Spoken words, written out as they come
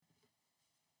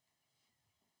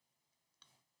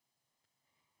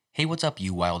Hey, what's up,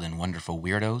 you wild and wonderful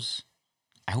weirdos?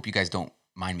 I hope you guys don't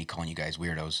mind me calling you guys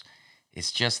weirdos.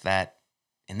 It's just that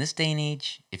in this day and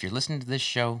age, if you're listening to this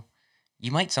show,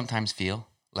 you might sometimes feel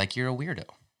like you're a weirdo.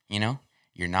 You know,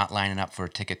 you're not lining up for a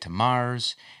ticket to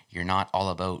Mars. You're not all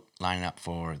about lining up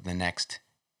for the next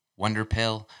wonder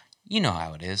pill. You know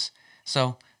how it is.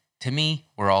 So, to me,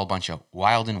 we're all a bunch of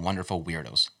wild and wonderful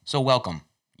weirdos. So, welcome,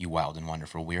 you wild and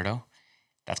wonderful weirdo.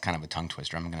 That's kind of a tongue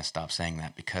twister. I'm going to stop saying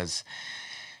that because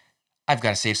I've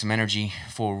got to save some energy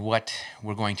for what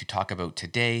we're going to talk about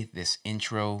today. This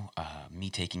intro, me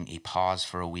taking a pause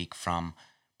for a week from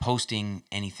posting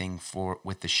anything for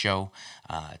with the show.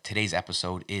 Today's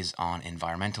episode is on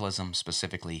environmentalism,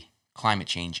 specifically climate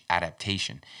change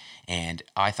adaptation, and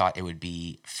I thought it would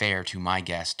be fair to my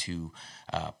guest to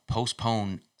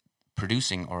postpone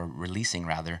producing or releasing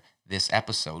rather this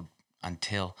episode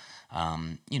until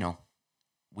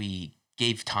we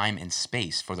gave time and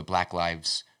space for the Black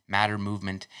Lives Matter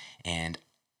movement. And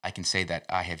I can say that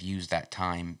I have used that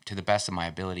time to the best of my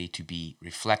ability to be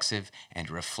reflexive and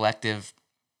reflective.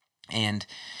 And,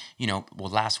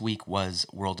 last week was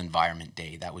World Environment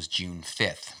Day. That was June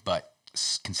 5th. But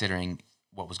considering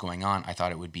what was going on, I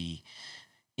thought it would be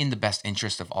in the best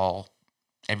interest of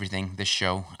everything, this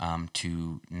show,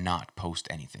 to not post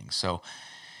anything. So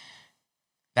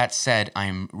that said,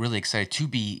 I'm really excited to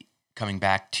be coming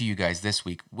back to you guys this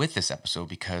week with this episode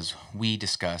because we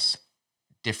discuss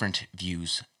different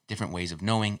views, different ways of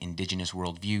knowing, indigenous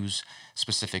worldviews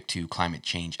specific to climate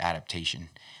change adaptation.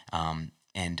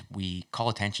 And we call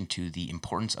attention to the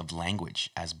importance of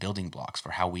language as building blocks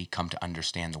for how we come to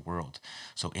understand the world.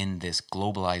 So in this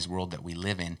globalized world that we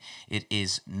live in, it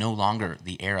is no longer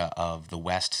the era of the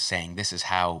West saying this is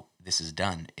how this is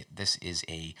done. This is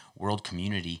a world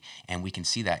community, and we can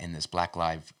see that in this Black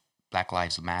Lives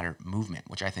Matter movement,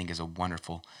 which I think is a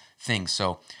wonderful thing.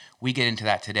 So we get into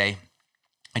that today.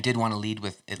 I did want to lead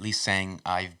with at least saying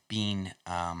I've been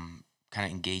kind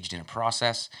of engaged in a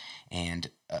process, and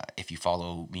if you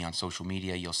follow me on social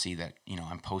media, you'll see that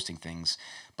I'm posting things,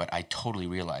 but I totally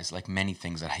realize, like many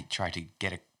things that I try to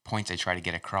get points I try to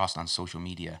get across on social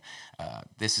media,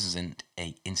 this isn't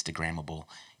a Instagrammable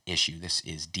issue. This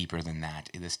is deeper than that.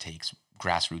 This takes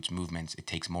grassroots movements. It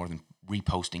takes more than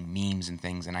reposting memes and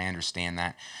things, and I understand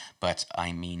that. But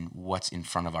I mean, what's in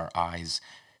front of our eyes,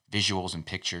 visuals and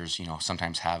pictures,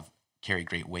 sometimes carry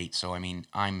great weight. So I mean,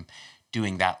 I'm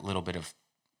doing that little bit of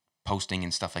posting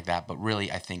and stuff like that, but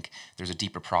really I think there's a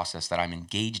deeper process that I'm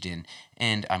engaged in,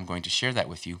 and I'm going to share that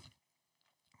with you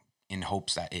in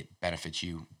hopes that it benefits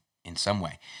you in some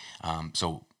way.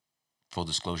 So full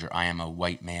disclosure, I am a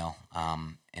white male,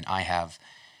 and I have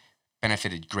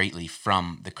benefited greatly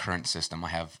from the current system. I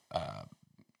have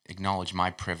acknowledged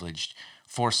my privilege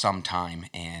for some time,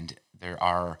 and there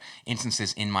are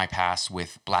instances in my past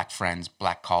with Black friends,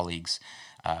 Black colleagues,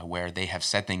 where they have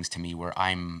said things to me where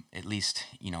I'm at least,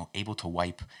 able to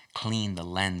wipe clean the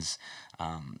lens,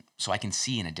 so I can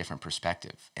see in a different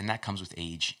perspective. And that comes with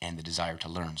age and the desire to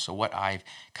learn. So what I've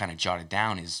kind of jotted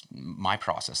down is my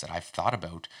process that I've thought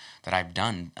about, that I've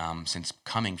done since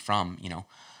coming from,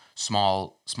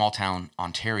 small town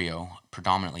Ontario,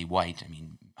 predominantly white. I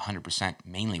mean, 100%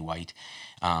 mainly white,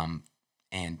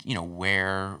 and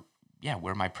where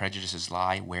my prejudices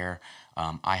lie, where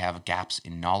I have gaps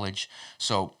in knowledge.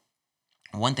 So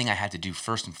one thing I had to do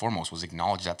first and foremost was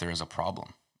acknowledge that there is a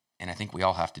problem. And I think we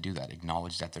all have to do that,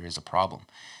 acknowledge that there is a problem.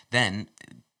 Then,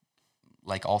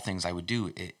 like all things I would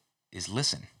do, it is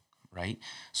listen, right?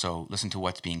 So listen to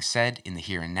what's being said in the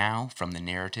here and now from the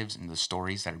narratives and the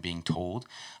stories that are being told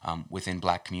within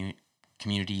Black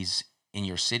communities in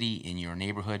your city, in your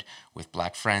neighborhood, with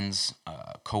Black friends,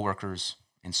 coworkers,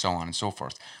 and so on and so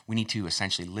forth. We need to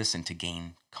essentially listen to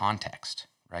gain context,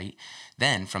 right?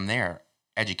 Then from there,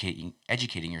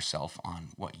 educating yourself on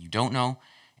what you don't know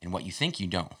and what you think you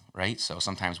know, right? So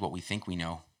sometimes what we think we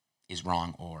know is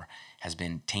wrong or has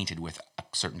been tainted with a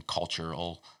certain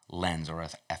cultural lens or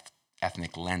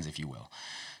ethnic lens, if you will.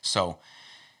 So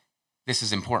this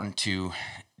is important to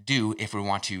do if we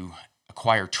want to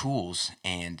acquire tools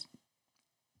and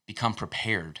become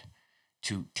prepared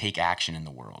to take action in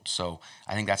the world. So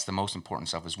I think that's the most important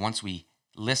stuff, is once we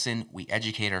listen, we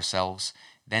educate ourselves,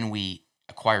 then we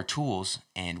acquire tools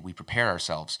and we prepare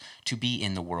ourselves to be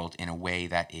in the world in a way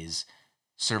that is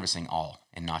servicing all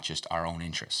and not just our own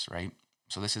interests, right?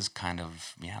 So this is kind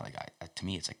of, to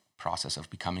me, it's a process of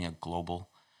becoming a global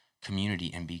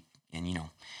community and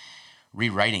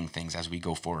rewriting things as we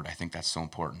go forward. I think that's so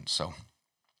important. So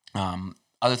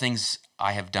other things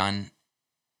I have done,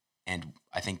 and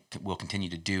I think we'll continue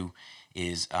to do,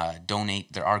 is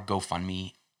donate. There are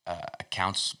GoFundMe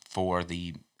accounts for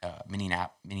the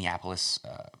Minneapolis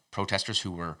protesters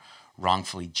who were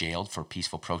wrongfully jailed for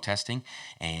peaceful protesting.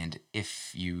 And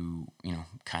if you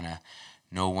kind of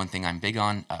know one thing I'm big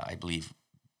on, I believe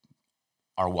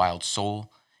our wild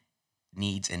soul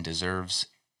needs and deserves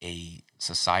a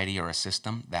society or a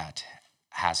system that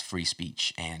has free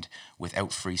speech. And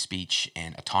without free speech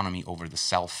and autonomy over the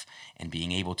self and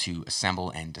being able to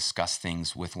assemble and discuss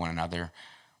things with one another,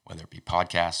 whether it be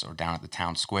podcasts or down at the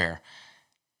town square,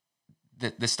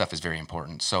 this stuff is very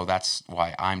important. So that's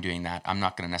why I'm doing that. I'm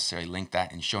not going to necessarily link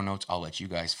that in show notes. I'll let you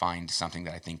guys find something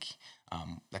that I think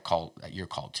that you're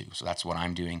called to. So that's what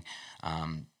I'm doing.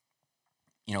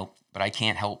 But I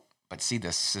can't help but see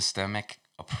the systemic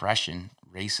oppression,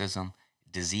 racism,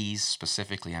 disease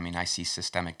specifically. I mean, I see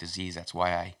systemic disease. That's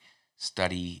why I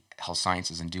study health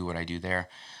sciences and do what I do there.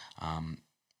 And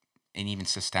even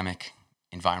systemic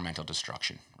environmental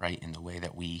destruction, right? In the way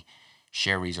that we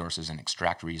share resources and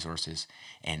extract resources.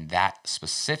 And that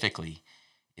specifically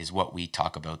is what we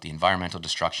talk about, the environmental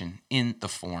destruction in the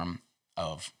form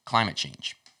of climate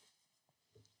change.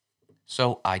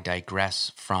 So I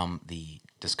digress from the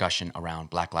discussion around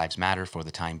Black Lives Matter for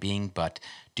the time being, but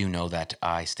do know that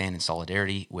I stand in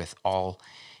solidarity with all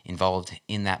involved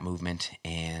in that movement,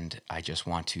 and I just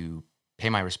want to pay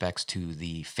my respects to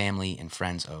the family and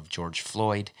friends of George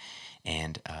Floyd.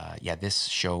 And this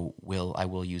show I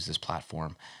will use this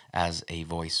platform as a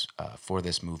voice for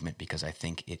this movement, because I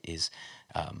think it is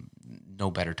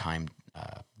no better time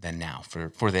than now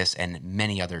for this and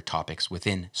many other topics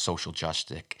within social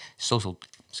justice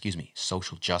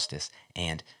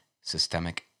and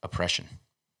systemic oppression.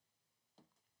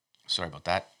 Sorry about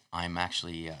that. I'm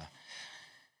actually a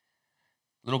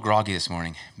little groggy this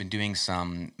morning. Been doing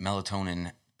some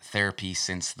melatonin therapy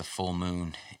since the full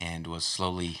moon and was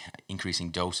slowly increasing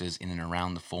doses in and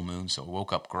around the full moon. So I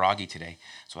woke up groggy today.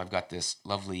 So I've got this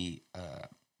lovely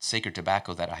sacred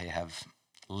tobacco that I have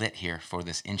lit here for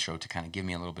this intro to kind of give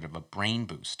me a little bit of a brain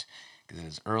boost, because it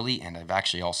is early and I've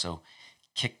actually also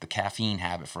kicked the caffeine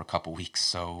habit for a couple weeks.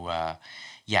 So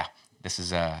this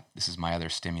is my other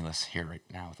stimulus here right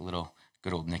now with a little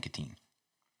good old nicotine.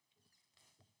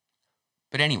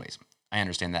 But anyways, I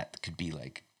understand that could be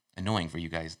like annoying for you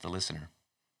guys, the listener,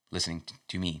 listening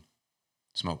to me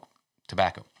smoke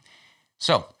tobacco.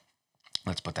 So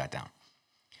let's put that down.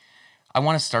 I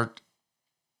want to start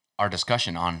our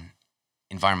discussion on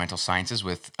environmental sciences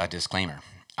with a disclaimer.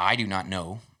 I do not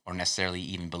know or necessarily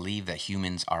even believe that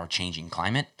humans are changing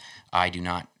climate. I do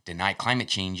not deny climate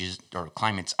changes or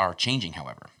climates are changing,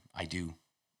 however. I do,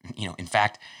 in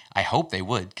fact, I hope they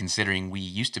would, considering we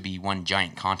used to be one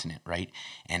giant continent, right?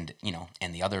 And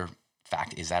the other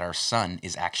fact is that our sun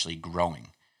is actually growing.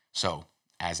 So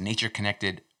as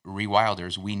nature-connected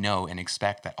rewilders, we know and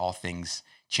expect that all things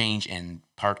change, and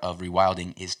part of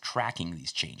rewilding is tracking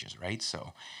these changes, right?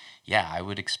 So I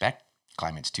would expect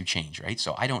climates to change, right?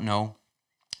 So I don't know,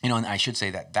 and I should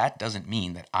say that doesn't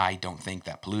mean that I don't think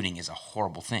that polluting is a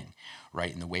horrible thing,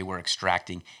 right? In the way we're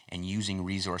extracting and using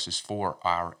resources for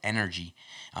our energy,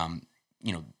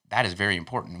 that is very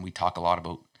important. And we talk a lot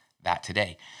about that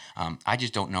today. I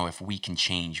just don't know if we can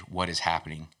change what is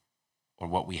happening or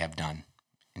what we have done,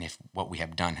 and if what we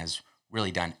have done has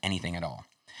really done anything at all.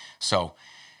 So,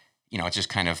 it's just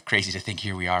kind of crazy to think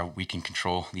here we can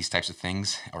control these types of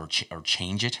things or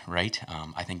change it, right?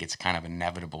 I think it's kind of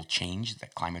inevitable change,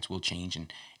 that climates will change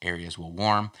and areas will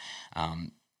warm.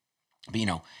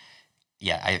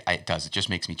 It does. It just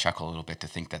makes me chuckle a little bit to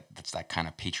think that that's that kind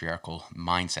of patriarchal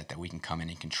mindset that we can come in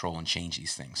and control and change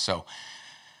these things. So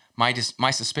my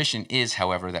suspicion is,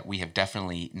 however, that we have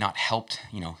definitely not helped,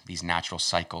 these natural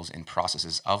cycles and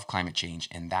processes of climate change,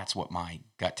 and that's what my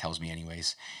gut tells me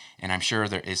anyways. And I'm sure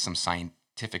there is some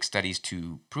scientific studies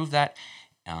to prove that.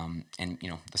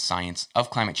 The science of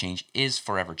climate change is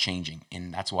forever changing,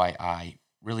 and that's why I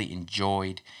really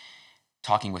enjoyed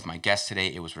talking with my guest today.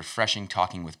 It was refreshing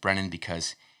talking with Brennan,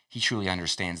 because he truly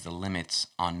understands the limits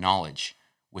on knowledge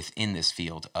within this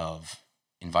field of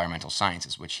environmental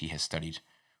sciences, which he has studied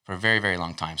for a very, very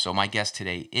long time. So my guest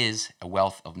today is a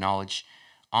wealth of knowledge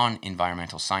on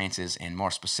environmental sciences, and more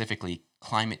specifically,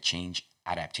 climate change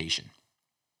adaptation.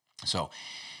 So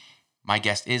my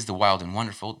guest is the wild and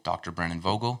wonderful Dr. Brennan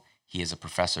Vogel. He is a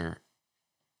professor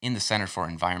in the Center for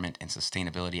Environment and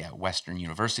Sustainability at Western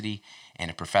University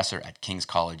and a professor at King's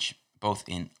College, both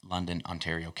in London,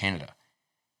 Ontario, Canada.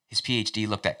 His PhD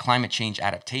looked at climate change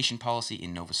adaptation policy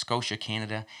in Nova Scotia,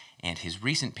 Canada, and his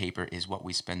recent paper is what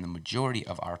we spend the majority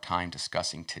of our time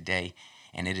discussing today,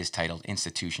 and it is titled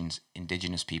Institutions,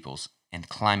 Indigenous Peoples, and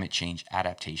Climate Change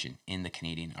Adaptation in the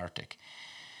Canadian Arctic.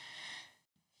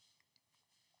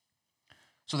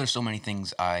 So there's so many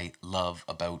things I love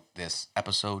about this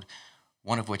episode.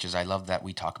 One of which is I love that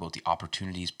we talk about the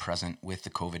opportunities present with the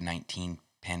COVID-19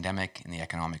 pandemic and the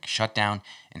economic shutdown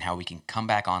and how we can come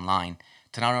back online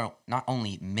to not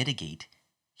only mitigate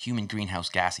human greenhouse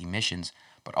gas emissions,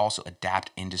 but also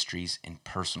adapt industries and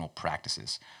personal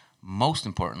practices. Most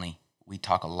importantly, we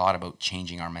talk a lot about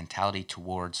changing our mentality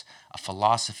towards a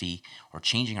philosophy or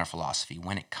changing our philosophy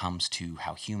when it comes to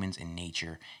how humans and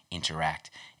nature interact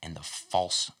and the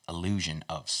false illusion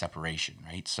of separation,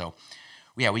 right? So,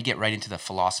 yeah, we get right into the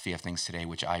philosophy of things today,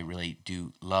 which I really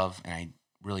do love, and I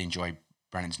really enjoy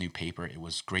Brennan's new paper. It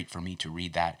was great for me to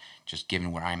read that, just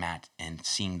given where I'm at and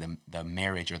seeing the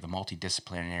marriage or the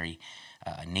multidisciplinary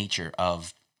nature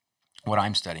of what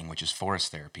I'm studying, which is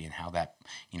forest therapy, and how that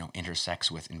intersects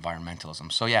with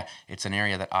environmentalism. So yeah, it's an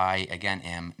area that I again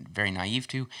am very naive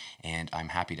to, and I'm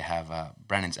happy to have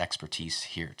Brennan's expertise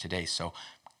here today. So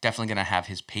definitely going to have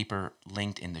his paper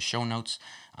linked in the show notes,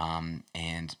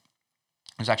 and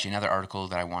there's actually another article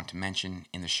that I want to mention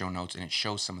in the show notes, and it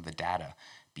shows some of the data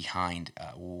behind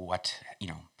what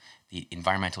the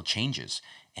environmental changes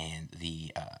and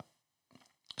the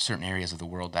certain areas of the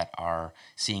world that are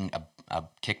seeing a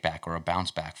kickback or a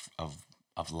bounce back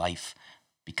of life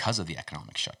because of the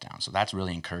economic shutdown. So that's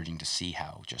really encouraging to see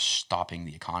how just stopping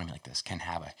the economy like this can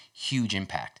have a huge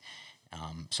impact.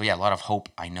 So yeah, a lot of hope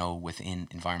I know within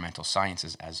environmental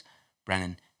sciences, as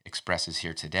Brennan expresses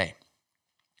here today.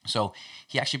 So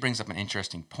he actually brings up an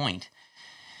interesting point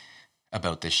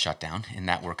about this shutdown, in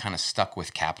that we're kind of stuck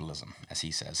with capitalism, as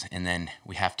he says, and then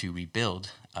we have to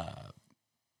rebuild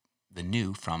the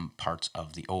new from parts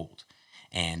of the old.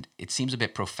 And it seems a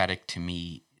bit prophetic to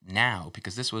me now,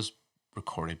 because this was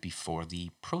recorded before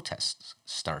the protests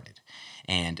started.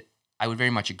 And I would very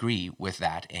much agree with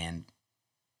that, and,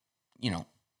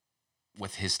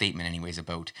 with his statement, anyways,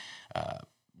 about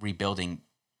rebuilding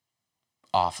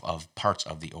off of parts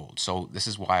of the old. So this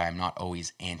is why I'm not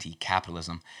always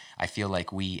anti-capitalism. I feel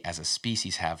like we as a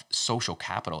species have social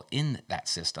capital in that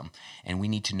system, and we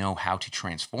need to know how to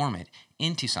transform it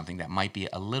into something that might be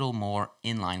a little more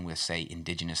in line with, say,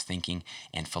 indigenous thinking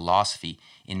and philosophy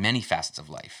in many facets of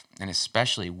life, and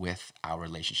especially with our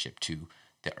relationship to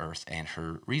the earth and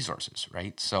her resources,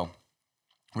 right? So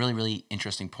really, really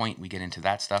interesting point. We get into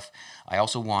that stuff. I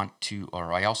also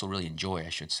really enjoy, I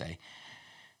should say,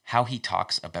 how he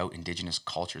talks about Indigenous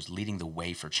cultures leading the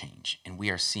way for change. And we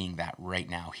are seeing that right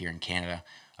now here in Canada,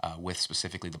 with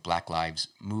specifically the Black Lives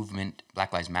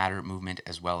Matter movement,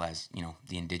 as well as,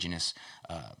 the Indigenous,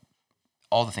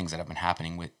 all the things that have been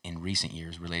happening in recent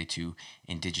years related to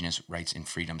Indigenous rights and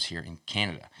freedoms here in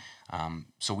Canada.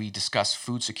 So we discuss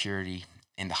food security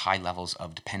and the high levels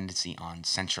of dependency on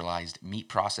centralized meat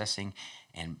processing,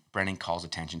 and Brennan calls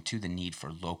attention to the need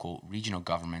for local, regional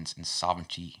governments and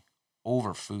sovereignty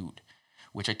over food,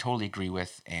 which I totally agree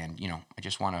with. And, I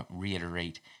just want to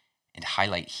reiterate and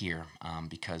highlight here,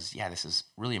 because, yeah, this is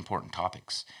really important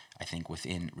topics, I think,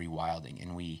 within rewilding.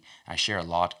 And I share a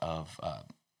lot of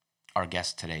our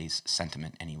guest today's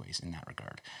sentiment, anyways, in that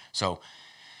regard. So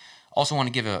also want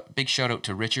to give a big shout out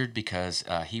to Richard, because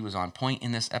he was on point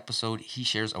in this episode. He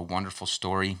shares a wonderful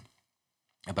story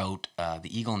about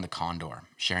the eagle and the condor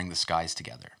sharing the skies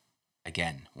together.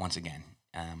 Once again.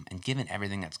 And given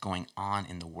everything that's going on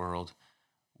in the world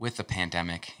with the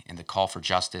pandemic and the call for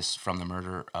justice from the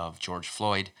murder of George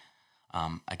Floyd,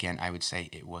 again, I would say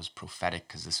it was prophetic,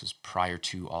 because this was prior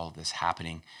to all of this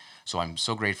happening. So I'm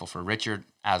so grateful for Richard,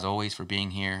 as always, for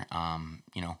being here,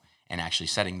 and actually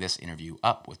setting this interview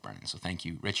up with Brennan. So thank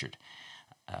you, Richard.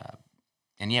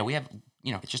 And yeah, we have,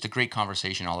 it's just a great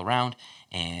conversation all around.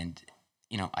 And,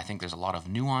 I think there's a lot of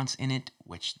nuance in it,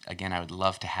 which, again, I would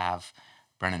love to have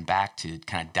Brennan back to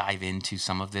kind of dive into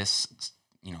some of this,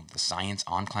 the science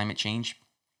on climate change.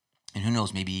 And who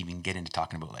knows, maybe even get into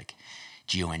talking about like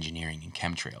geoengineering and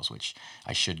chemtrails, which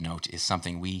I should note is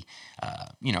something we,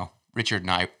 Richard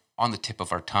and I, on the tip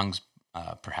of our tongues,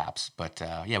 perhaps. But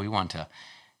yeah, we want to,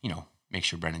 make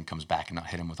sure Brennan comes back and not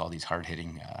hit him with all these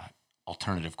hard-hitting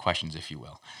alternative questions, if you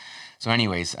will. So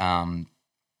anyways,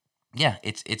 yeah,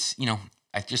 it's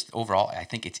I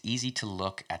think it's easy to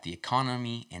look at the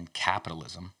economy and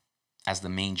capitalism as the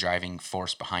main driving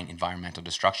force behind environmental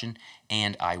destruction,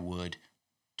 and I would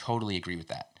totally agree with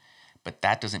that. But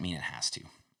that doesn't mean it has to.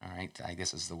 All right, I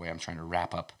guess is the way I'm trying to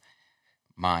wrap up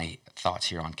my thoughts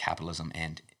here on capitalism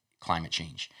and climate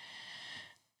change.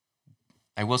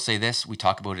 I will say this, we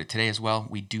talk about it today as well.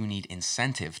 We do need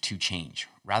incentive to change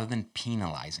rather than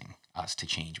penalizing us to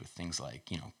change with things like,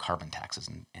 carbon taxes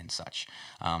and such.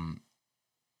 And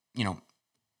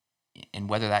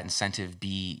whether that incentive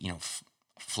be,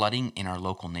 flooding in our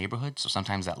local neighborhood. So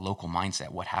sometimes that local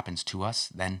mindset, what happens to us,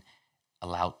 then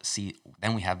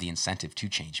we have the incentive to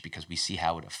change because we see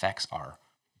how it affects our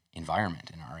environment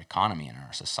and our economy and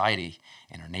our society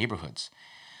and our neighborhoods.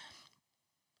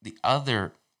 The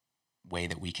other way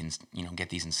that we can, get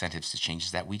these incentives to change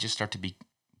is that we just start to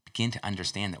begin to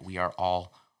understand that we are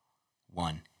all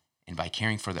one. And by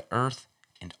caring for the earth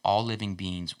and all living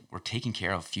beings, we're taking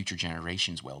care of future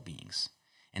generations' well-beings.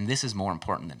 And this is more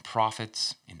important than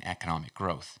profits and economic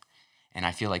growth. And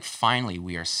I feel like finally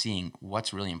we are seeing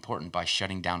what's really important by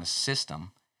shutting down a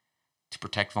system to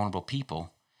protect vulnerable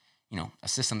people, a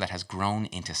system that has grown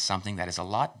into something that is a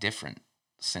lot different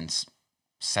since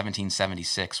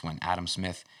 1776 when Adam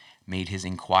Smith made his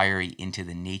inquiry into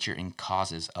the nature and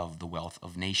causes of the wealth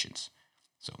of nations.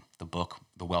 So the book,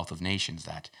 The Wealth of Nations,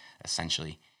 that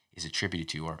essentially is attributed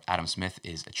to, or Adam Smith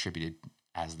is attributed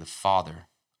as the father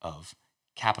of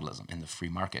capitalism and the free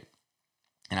market.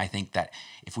 And I think that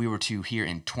if we were to here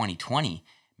in 2020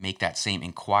 make that same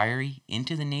inquiry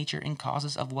into the nature and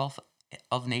causes of wealth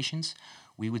of nations,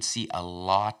 we would see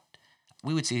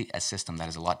a system that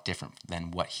is a lot different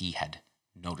than what he had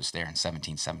noticed there in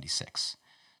 1776.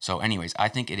 So anyways, I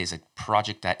think it is a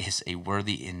project that is a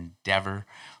worthy endeavor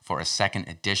for a second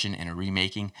edition and a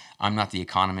remaking. I'm not the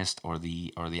economist or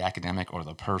the academic or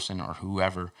the person or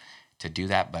whoever to do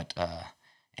that, but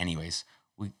anyways,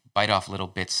 we bite off little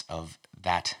bits of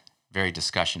that very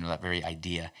discussion or that very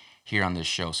idea here on this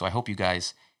show. So I hope you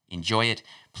guys enjoy it.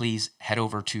 Please head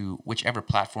over to whichever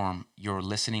platform you're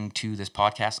listening to this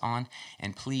podcast on,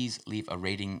 and please leave a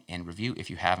rating and review if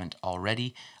you haven't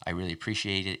already. I really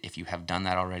appreciate it if you have done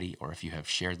that already, or if you have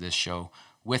shared this show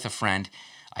with a friend.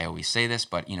 I always say this,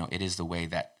 but it is the way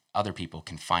that other people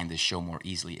can find this show more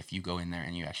easily if you go in there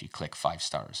and you actually click 5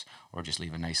 stars, or just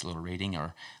leave a nice little rating,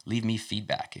 or leave me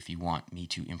feedback if you want me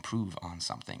to improve on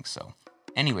something. So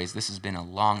anyways, this has been a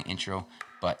long intro,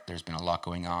 but there's been a lot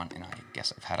going on, and I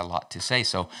guess I've had a lot to say.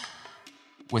 So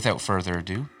without further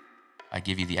ado, I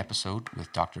give you the episode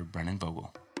with Dr. Brennan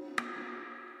Vogel.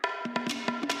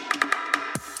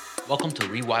 Welcome to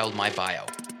Rewild My Bio,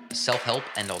 a self-help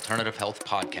and alternative health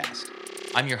podcast.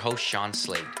 I'm your host, Sean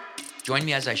Slade. Join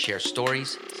me as I share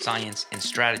stories, science, and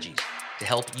strategies to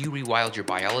help you rewild your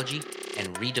biology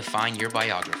and redefine your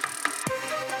biography.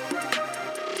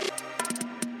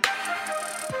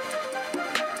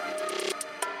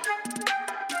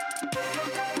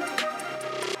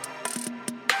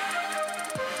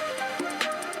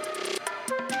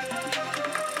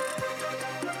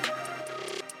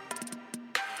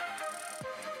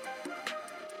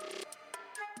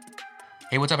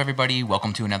 Hey, what's up, everybody?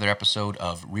 Welcome to another episode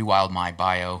of Rewild My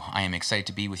Bio. I am excited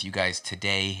to be with you guys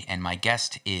today, and my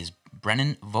guest is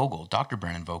Brennan Vogel, Dr.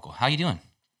 Brennan Vogel. How are you doing?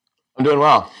 I'm doing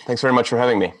well. Thanks very much for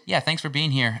having me. Yeah, thanks for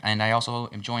being here. And I also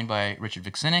am joined by Richard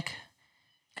Vuksinic.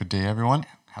 Good day, everyone.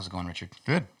 How's it going, Richard?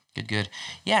 Good. Good.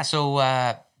 Yeah,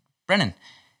 so Brennan,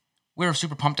 we're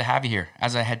super pumped to have you here.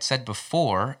 As I had said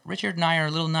before, Richard and I are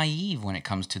a little naive when it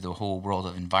comes to the whole world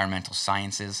of environmental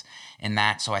sciences and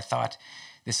that, so I thought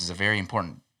this is a very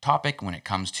important topic when it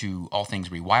comes to all things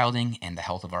rewilding, and the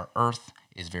health of our earth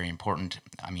is very important.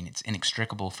 I mean, it's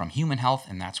inextricable from human health,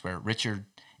 and that's where Richard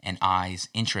and I's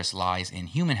interest lies, in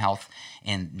human health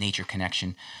and nature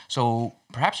connection. So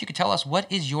perhaps you could tell us,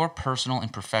 what is your personal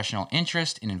and professional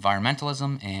interest in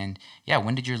environmentalism, and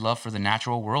when did your love for the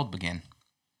natural world begin?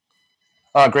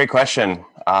 Great question.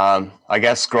 I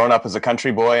guess growing up as a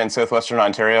country boy in southwestern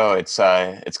Ontario, it's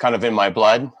kind of in my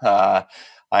blood.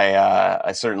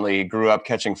 I certainly grew up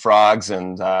catching frogs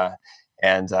and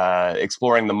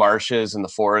exploring the marshes and the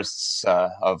forests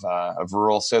of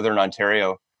rural southern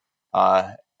Ontario.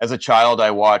 As a child,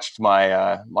 I watched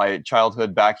my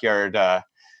childhood backyard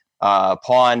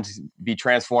pond be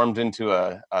transformed into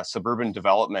a suburban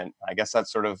development. I guess that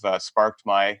sort of sparked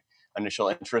my initial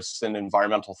interest in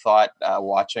environmental thought,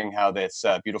 watching how this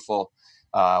beautiful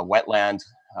wetland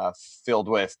filled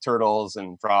with turtles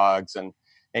and frogs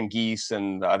and geese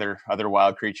and other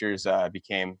wild creatures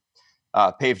became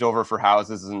paved over for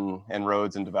houses and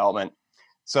roads and development.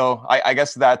 So I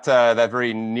guess that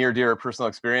very near dear personal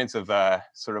experience of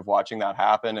sort of watching that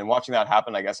happen,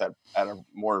 I guess at a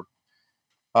more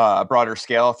broader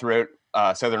scale throughout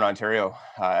southern Ontario,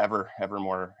 ever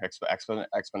more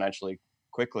exponentially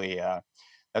quickly.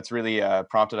 That's really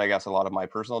prompted, I guess, a lot of my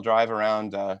personal drive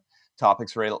around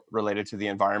topics related to the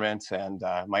environment and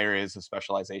my areas of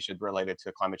specialization related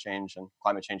to climate change and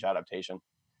climate change adaptation.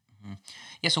 Mm-hmm.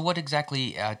 Yeah, so what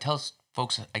exactly, tell us,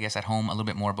 folks, I guess, at home a little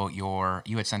bit more about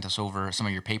you had sent us over some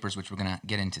of your papers, which we're going to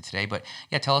get into today, but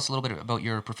tell us a little bit about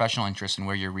your professional interests and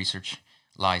where your research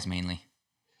lies mainly.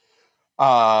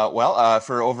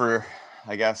 For over,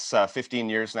 I guess, 15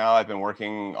 years now, I've been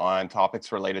working on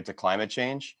topics related to climate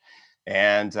change.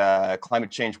 And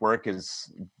climate change work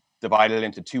is divided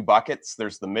into two buckets.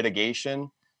 There's the mitigation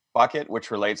bucket,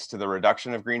 which relates to the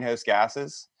reduction of greenhouse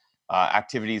gases,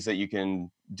 activities that you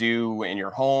can do in your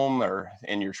home or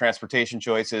in your transportation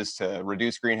choices to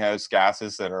reduce greenhouse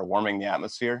gases that are warming the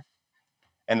atmosphere.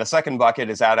 And the second bucket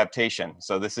is adaptation.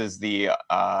 So this is the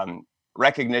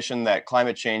recognition that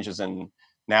climate change is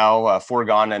now a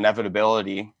foregone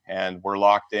inevitability, and we're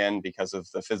locked in because of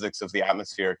the physics of the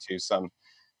atmosphere to some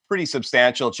pretty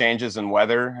substantial changes in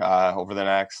weather over the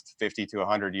next 50 to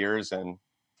 100 years, and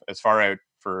as far out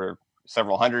for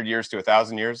several hundred years to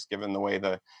 1,000 years, given the way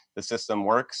the system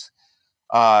works.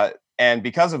 And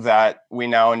because of that, we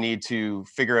now need to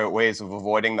figure out ways of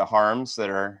avoiding the harms that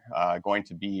are going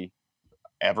to be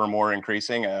ever more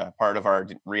increasing a part of our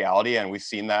reality. And we've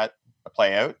seen that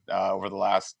play out over the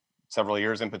last several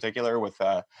years in particular with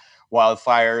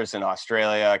wildfires in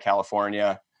Australia,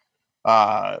 California,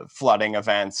 flooding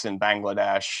events in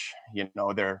Bangladesh.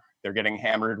 They're getting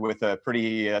hammered with a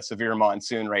pretty severe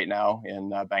monsoon right now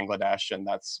in Bangladesh, and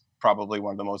that's probably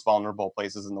one of the most vulnerable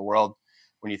places in the world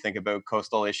when you think about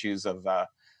coastal issues of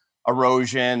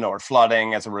erosion or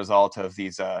flooding as a result of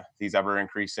these ever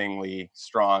increasingly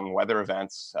strong weather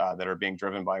events that are being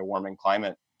driven by a warming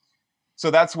climate. So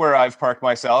that's where I've parked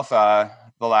myself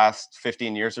the last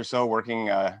 15 years or so, working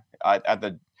at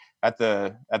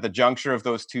the juncture of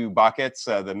those two buckets,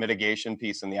 the mitigation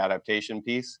piece and the adaptation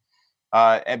piece.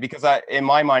 And because in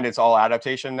my mind, it's all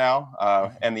adaptation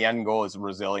now, and the end goal is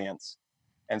resilience.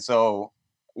 And so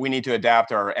we need to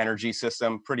adapt our energy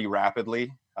system pretty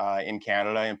rapidly. In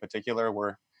Canada, in particular,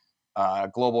 we're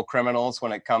global criminals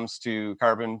when it comes to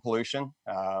carbon pollution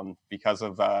because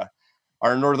of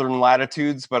our northern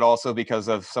latitudes, but also because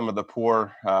of some of the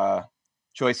poor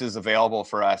choices available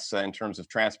for us in terms of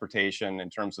transportation, in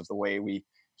terms of the way we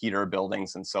heat our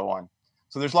buildings, and so on.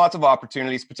 So there's lots of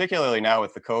opportunities, particularly now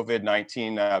with the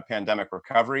COVID-19 pandemic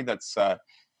recovery that's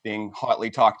being hotly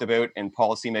talked about in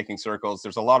policymaking circles.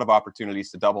 There's a lot of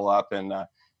opportunities to double up and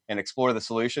explore the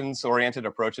solutions-oriented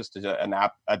approaches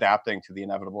to adapting to the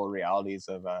inevitable realities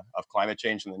of climate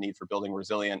change and the need for building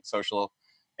resilient social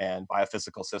and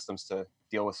biophysical systems to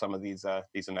deal with some of these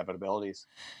inevitabilities.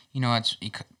 You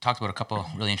talked about a couple of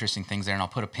really interesting things there, and I'll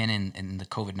put a pin in the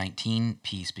COVID-19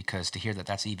 piece, because to hear that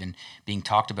that's even being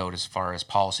talked about as far as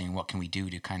policy and what can we do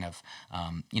to kind of,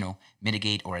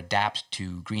 mitigate or adapt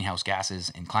to greenhouse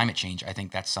gases and climate change, I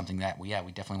think that's something that we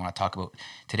definitely want to talk about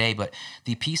today. But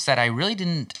the piece that I really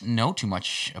didn't know too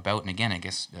much about, and again, I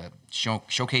guess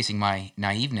showcasing my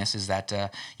naiveness, is that,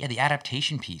 the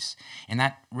adaptation piece. And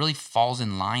that really falls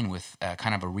in line with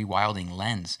kind of a rewilding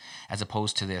lens, as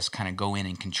opposed to this kind of go in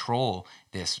and control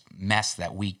this mess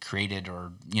that we created,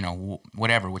 or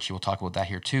whatever, which we'll talk about that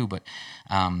here too. But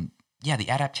the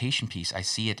adaptation piece, I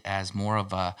see it as more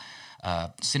of a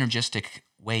synergistic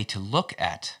way to look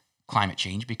at climate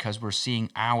change, because we're seeing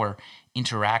our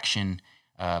interaction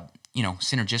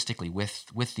synergistically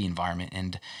with the environment.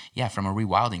 And from a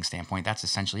rewilding standpoint, that's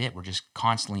essentially it. We're just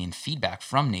constantly in feedback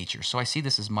from nature. So I see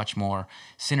this as much more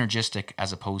synergistic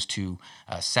as opposed to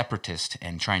separatist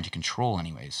and trying to control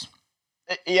anyways.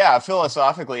 Yeah,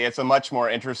 philosophically, it's a much more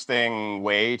interesting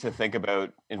way to think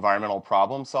about environmental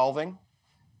problem solving.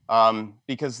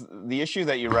 Because the issue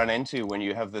that you run into when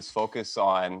you have this focus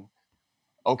on,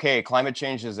 okay, climate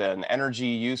change is an energy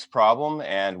use problem,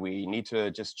 and we need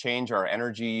to just change our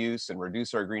energy use and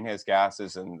reduce our greenhouse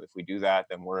gases. And if we do that,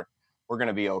 then we're going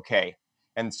to be okay.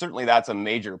 And certainly that's a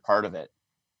major part of it.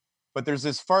 But there's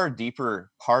this far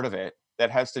deeper part of it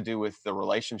that has to do with the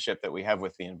relationship that we have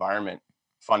with the environment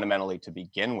fundamentally to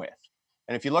begin with.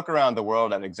 And if you look around the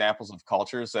world at examples of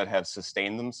cultures that have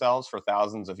sustained themselves for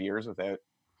thousands of years without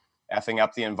effing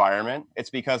up the environment, it's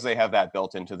because they have that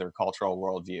built into their cultural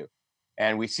worldview.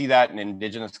 And we see that in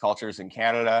indigenous cultures in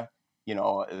Canada.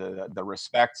 The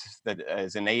respect that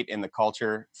is innate in the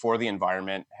culture for the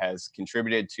environment has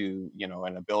contributed to,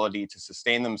 an ability to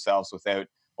sustain themselves without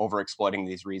over exploiting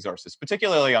these resources,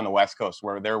 particularly on the West Coast,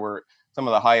 where there were some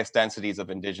of the highest densities of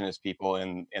indigenous people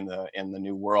in the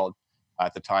New World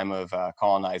at the time of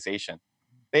colonization.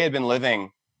 They had been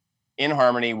living in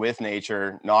harmony with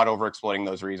nature, not overexploiting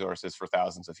those resources for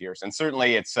thousands of years. And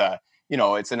certainly it's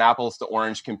an apples to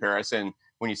orange comparison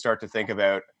when you start to think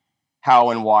about how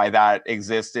and why that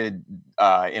existed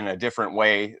in a different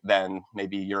way than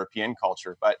maybe European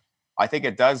culture. But I think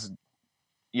it does,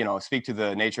 speak to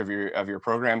the nature of your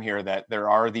program here, that there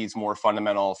are these more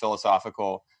fundamental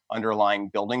philosophical underlying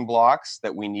building blocks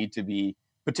that we need to be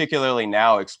particularly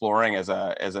now exploring as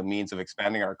a means of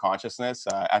expanding our consciousness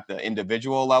at the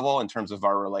individual level in terms of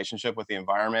our relationship with the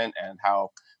environment and how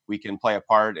we can play a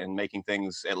part in making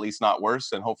things at least not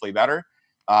worse and hopefully better.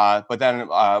 But then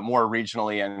more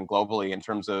regionally and globally in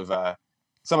terms of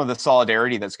some of the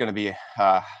solidarity that's going to be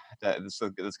that's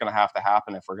going to have to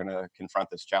happen if we're going to confront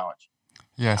this challenge.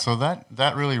 Yeah, so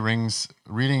that really rings.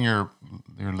 Reading your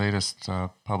latest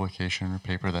publication or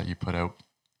paper that you put out,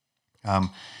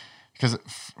 because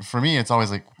for me it's always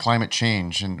like climate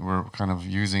change, and we're kind of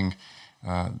using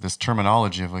this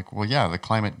terminology of like, well, yeah, the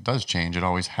climate does change. It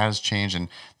always has changed, and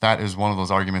that is one of those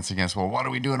arguments against, well, what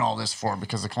are we doing all this for?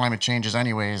 Because the climate changes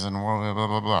anyways, and blah blah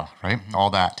blah blah. Right,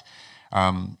 all that.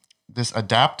 This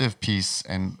adaptive piece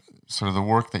and sort of the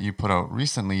work that you put out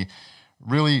recently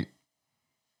really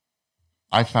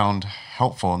I found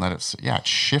helpful in that it's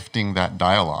shifting that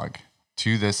dialogue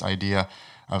to this idea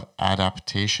of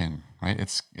adaptation, right?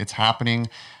 It's happening,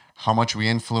 how much we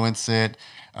influence it.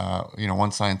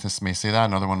 One scientist may say that,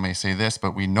 another one may say this,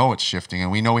 but we know it's shifting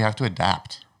and we know we have to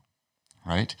adapt,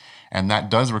 right? And that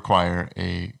does require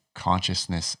a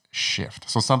consciousness shift.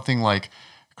 So something like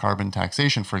carbon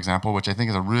taxation, for example, which I think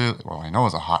is I know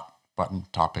is a hot button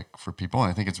topic for people, and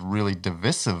I think it's really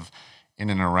divisive in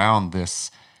and around this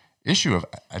issue of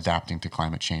adapting to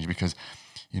climate change, because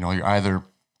you're either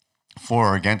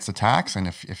for or against the tax, and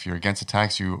if you're against the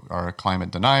tax, you are a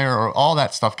climate denier, or all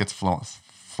that stuff gets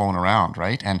flown around,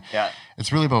 right? And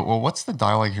it's really about, well, what's the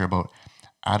dialogue here about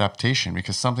adaptation?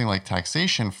 Because something like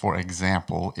taxation, for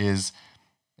example, it's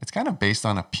kind of based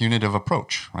on a punitive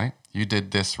approach, right? You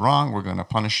did this wrong, we're going to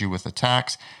punish you with a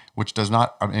tax, which does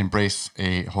not embrace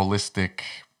a holistic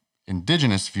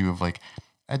indigenous view of like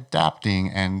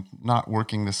adapting and not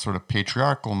working this sort of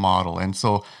patriarchal model. And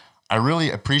so I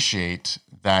really appreciate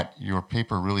that your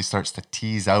paper really starts to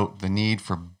tease out the need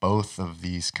for both of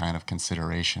these kind of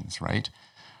considerations, right?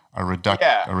 A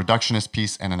reductionist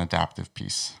piece and an adaptive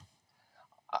piece.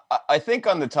 I think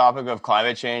on the topic of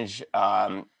climate change,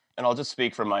 and I'll just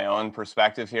speak from my own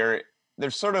perspective here,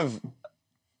 there's sort of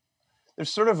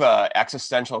a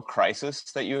existential crisis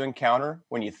that you encounter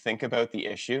when you think about the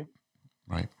issue.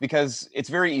 Right. Because it's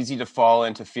very easy to fall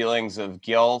into feelings of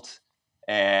guilt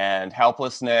and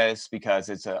helplessness because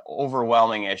it's an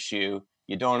overwhelming issue.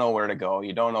 You don't know where to go.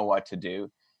 You don't know what to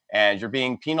do. And you're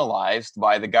being penalized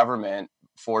by the government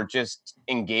for just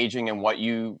engaging in what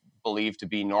you believe to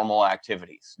be normal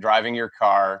activities, driving your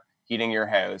car, heating your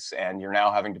house, and you're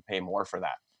now having to pay more for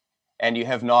that. And you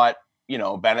have not,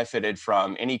 benefited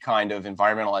from any kind of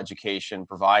environmental education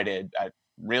provided at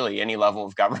really any level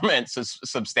of government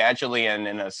substantially and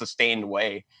in a sustained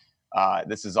way.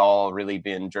 This has all really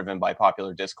been driven by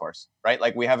popular discourse, right?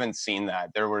 Like we haven't seen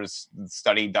that. There was a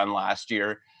study done last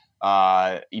year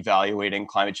evaluating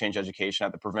climate change education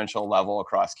at the provincial level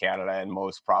across Canada, and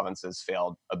most provinces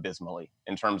failed abysmally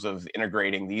in terms of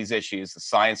integrating these issues, the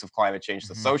science of climate change,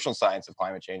 the social science of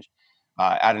climate change,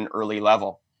 at an early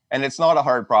level. And it's not a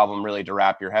hard problem really to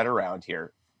wrap your head around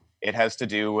here. It has to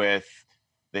do with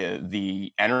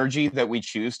the energy that we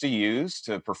choose to use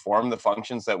to perform the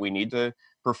functions that we need to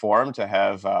perform to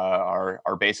have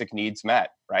our basic needs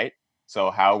met, right?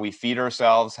 So how we feed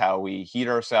ourselves, how we heat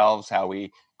ourselves, how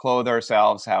we clothe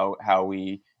ourselves, how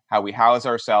we house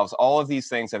ourselves, all of these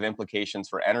things have implications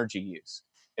for energy use.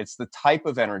 It's the type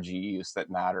of energy use that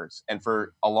matters. And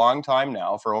for a long time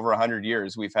now, for over 100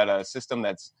 years, we've had a system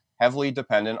that's heavily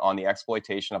dependent on the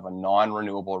exploitation of a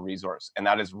non-renewable resource, and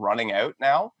that is running out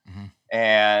now.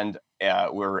 And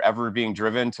we're ever being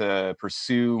driven to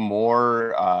pursue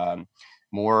more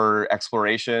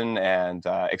exploration and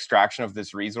extraction of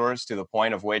this resource, to the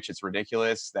point of which it's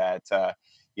ridiculous that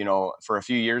for a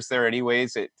few years there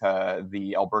anyways,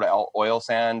 the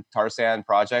Alberta tar sand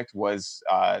project was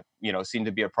seen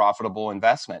to be a profitable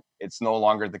investment. It's no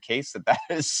longer the case that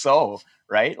is so,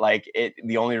 right? Like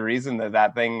the only reason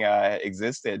that thing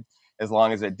existed as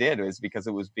long as it did is because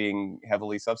it was being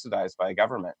heavily subsidized by a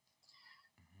government.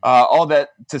 All that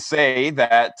to say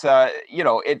that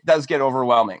it does get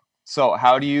overwhelming. So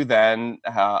how do you then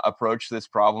approach this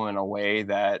problem in a way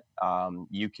that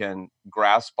you can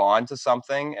grasp onto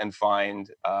something and find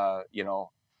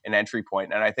an entry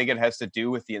point? And I think it has to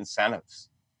do with the incentives.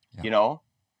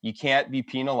 You can't be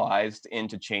penalized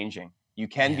into changing. You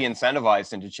can be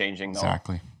incentivized into changing, though.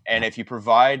 Exactly. And if you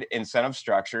provide incentive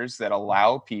structures that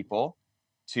allow people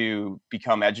to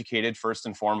become educated first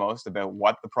and foremost about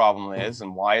what the problem is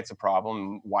and why it's a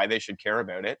problem, why they should care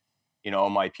about it.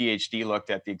 My PhD looked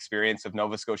at the experience of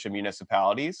Nova Scotia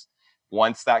municipalities.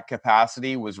 Once that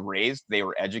capacity was raised, they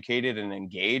were educated and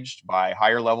engaged by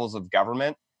higher levels of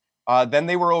government then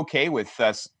they were okay with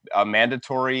a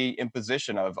mandatory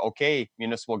imposition of, okay,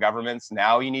 municipal governments,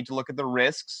 now you need to look at the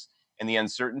risks and the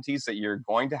uncertainties that you're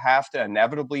going to have to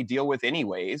inevitably deal with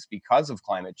anyways because of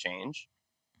climate change.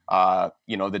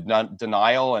 The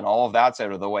denial and all of that's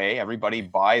out of the way. Everybody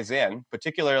buys in,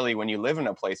 particularly when you live in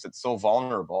a place that's so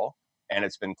vulnerable. And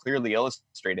it's been clearly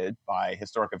illustrated by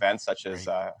historic events such as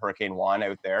Hurricane Juan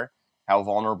out there, how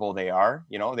vulnerable they are.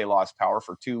 They lost power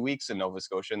for 2 weeks in Nova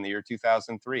Scotia in the year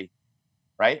 2003,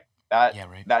 right?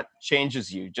 That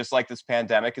changes you, just like this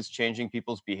pandemic is changing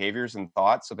people's behaviors and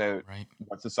thoughts about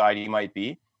what society might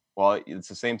be. Well, it's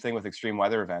the same thing with extreme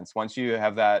weather events. Once you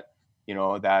have that,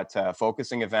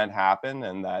 focusing event happen,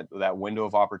 and that window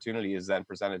of opportunity is then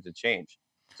presented to change.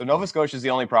 So Nova Scotia is the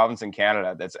only province in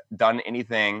Canada that's done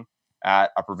anything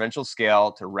at a provincial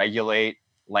scale to regulate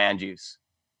land use,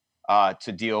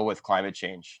 to deal with climate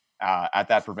change at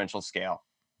that provincial scale.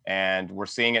 And we're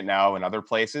seeing it now in other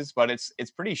places, but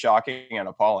it's pretty shocking and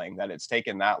appalling that it's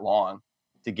taken that long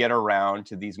to get around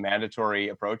to these mandatory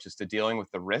approaches to dealing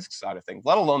with the risk side of things,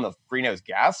 let alone the greenhouse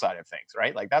gas side of things,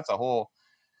 right? Like that's a whole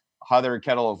other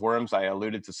kettle of worms. I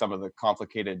alluded to some of the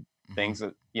complicated things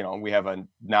that, we have a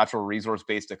natural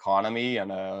resource-based economy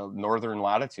and a northern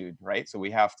latitude, right? So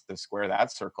we have to square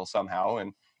that circle somehow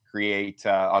and create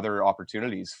other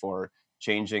opportunities for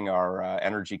changing our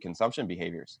energy consumption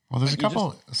behaviors. Well, there's a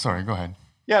couple. Sorry, go ahead.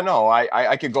 Yeah, no,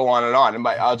 I could go on and on,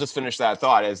 but I'll just finish that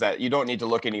thought, is that you don't need to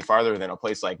look any farther than a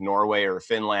place like Norway or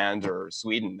Finland or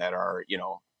Sweden that are,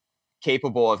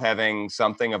 capable of having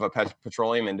something of a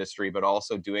petroleum industry, but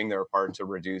also doing their part to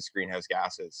reduce greenhouse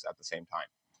gases at the same time.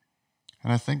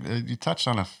 And I think you touched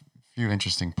on a few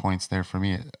interesting points there for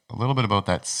me. A little bit about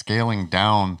that scaling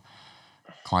down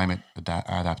climate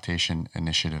adaptation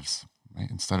initiatives,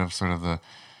 right? Instead of sort of the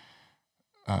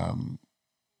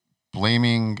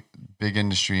blaming big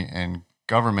industry and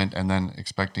government and then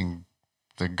expecting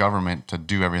the government to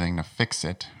do everything to fix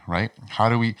it, right?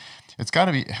 It's got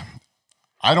to be,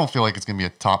 I don't feel like it's going to be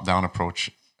a top-down approach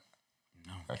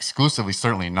exclusively,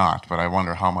 certainly not, but I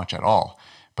wonder how much at all.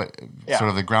 But sort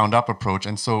of the ground-up approach.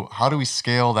 And so how do we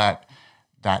scale that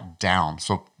down?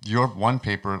 So your one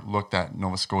paper looked at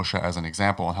Nova Scotia as an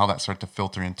example and how that started to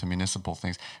filter into municipal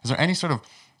things. Is there any sort of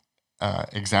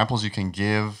examples you can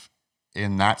give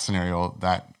in that scenario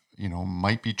that,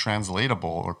 might be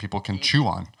translatable or people can chew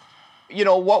on?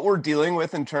 What we're dealing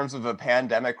with in terms of a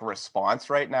pandemic response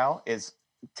right now is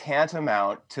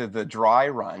tantamount to the dry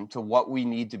run to what we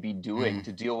need to be doing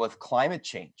to deal with climate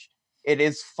change. It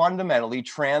is fundamentally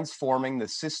transforming the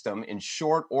system in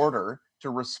short order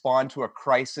to respond to a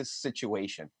crisis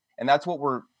situation. And that's what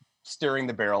we're steering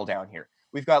the barrel down here.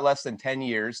 We've got less than 10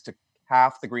 years to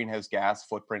half the greenhouse gas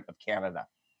footprint of Canada.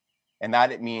 And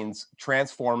that it means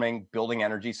transforming building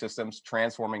energy systems,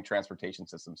 transforming transportation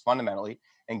systems fundamentally,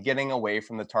 and getting away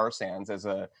from the tar sands as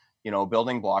a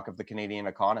building block of the Canadian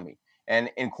economy.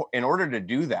 And in order to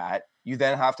do that, you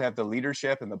then have to have the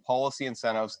leadership and the policy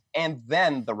incentives and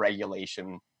then the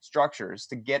regulation structures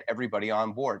to get everybody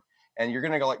on board. And you're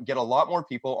going to get a lot more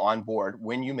people on board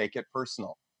when you make it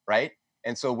personal, right?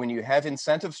 And so when you have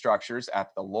incentive structures at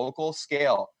the local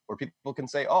scale where people can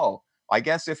say, oh, I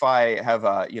guess if I have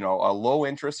a low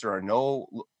interest or a no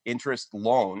interest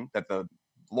loan that the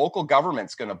local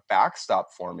government's going to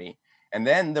backstop for me, and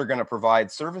then they're going to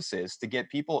provide services to get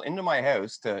people into my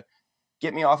house to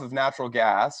get me off of natural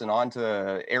gas and onto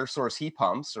air source heat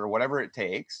pumps or whatever it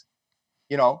takes,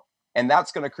 and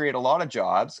that's going to create a lot of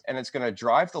jobs, and it's going to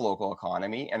drive the local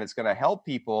economy, and it's going to help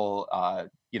people,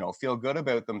 feel good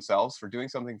about themselves for doing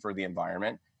something for the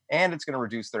environment, and it's going to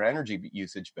reduce their energy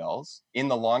usage bills in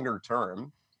the longer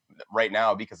term. Right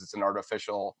now, because it's an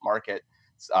artificial market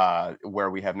where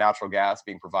we have natural gas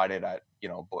being provided at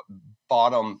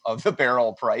bottom of the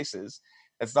barrel prices.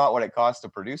 That's not what it costs to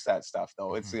produce that stuff,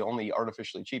 though. It's the only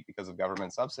artificially cheap because of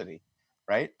government subsidy,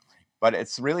 right? But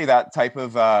it's really that type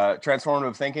of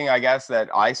transformative thinking, I guess, that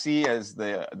I see as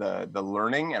the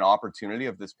learning and opportunity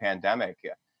of this pandemic.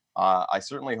 I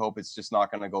certainly hope it's just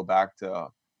not going to go back to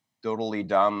doodly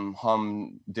dumb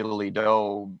hum diddly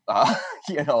do.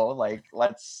 Like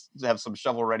let's have some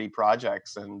shovel ready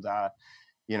projects and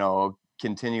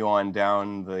continue on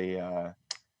down the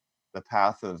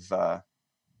path of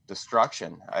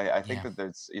destruction. I think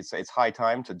that it's high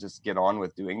time to just get on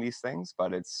with doing these things,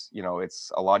 but it's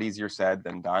a lot easier said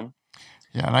than done.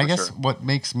 Yeah, and I guess what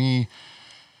makes me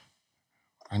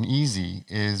uneasy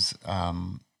is,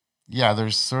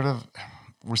 there's sort of,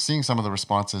 we're seeing some of the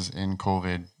responses in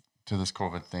COVID to this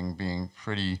COVID thing being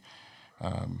pretty,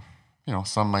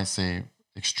 some might say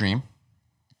extreme,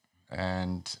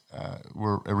 and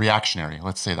we're reactionary.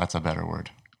 Let's say that's a better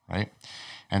word, right?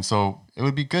 And so it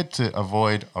would be good to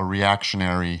avoid a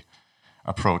reactionary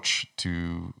approach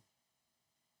to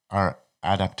our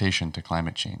adaptation to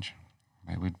climate change.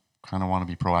 Right? We kind of want to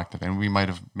be proactive, and we might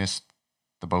have missed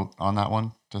the boat on that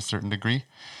one to a certain degree.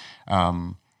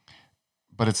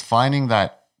 But it's finding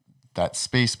that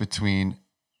space between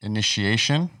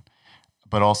initiation,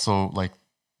 but also like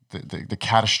the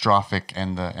catastrophic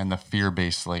and the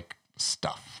fear-based like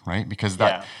stuff, right? Because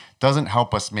that doesn't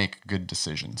help us make good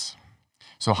decisions.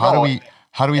 So how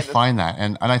do we find that?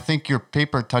 And I think your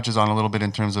paper touches on a little bit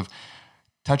in terms of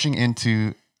touching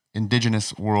into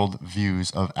indigenous world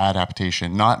views of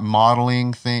adaptation, not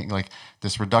modeling thing like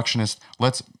this reductionist.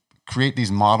 Let's create these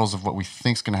models of what we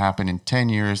think is going to happen in 10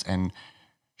 years and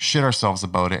shit ourselves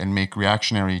about it and make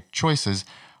reactionary choices.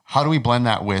 How do we blend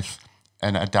that with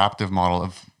an adaptive model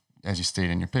of, as you state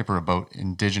in your paper, about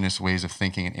indigenous ways of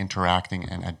thinking and interacting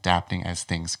and adapting as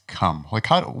things come? Like,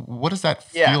 what does that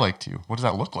feel like to you? What does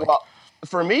that look like? Well,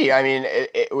 for me, I mean,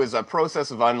 it was a process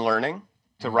of unlearning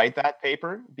to write that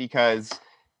paper, because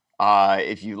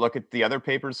if you look at the other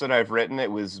papers that I've written,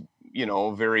 it was,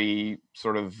 very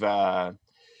sort of,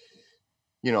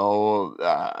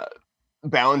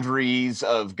 boundaries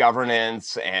of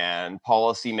governance and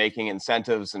policy making,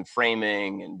 incentives and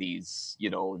framing, and these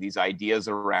ideas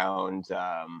around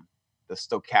the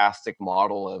stochastic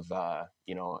model of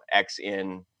X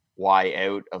in, Y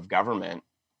out of government.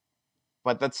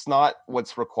 But that's not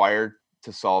what's required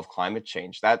to solve climate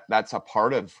change. That's a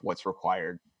part of what's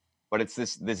required, but it's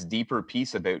this deeper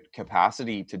piece about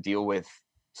capacity to deal with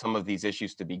some of these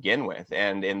issues to begin with.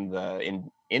 And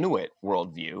in Inuit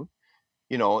worldview,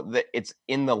 that it's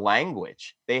in the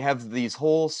language. They have these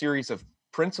whole series of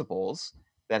principles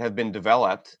that have been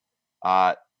developed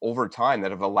over time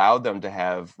that have allowed them to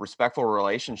have respectful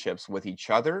relationships with each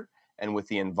other and with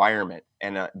the environment.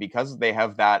 And because they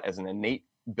have that as an innate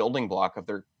building block of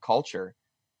their culture,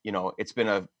 it's been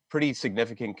a pretty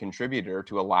significant contributor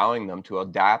to allowing them to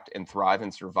adapt and thrive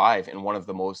and survive in one of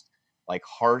the most like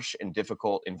harsh and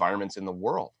difficult environments in the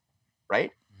world,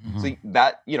 right? Mm-hmm. So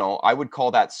that, I would call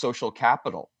that social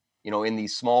capital. In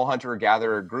these small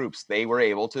hunter-gatherer groups, they were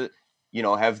able to,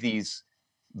 have these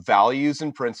values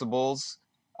and principles,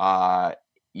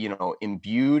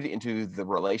 imbued into the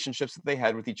relationships that they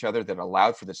had with each other that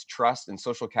allowed for this trust and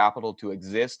social capital to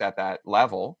exist at that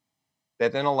level,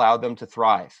 that then allowed them to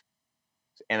thrive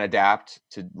and adapt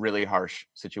to really harsh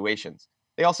situations.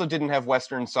 They also didn't have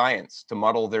Western science to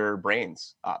muddle their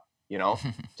brains up,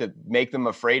 to make them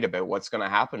afraid about what's going to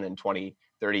happen in 20,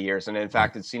 30 years. And in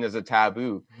fact, it's seen as a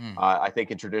taboo, I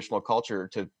think, in traditional culture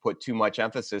to put too much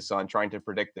emphasis on trying to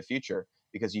predict the future,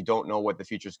 because you don't know what the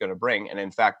future is going to bring. And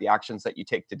in fact, the actions that you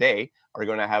take today are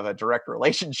going to have a direct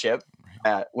relationship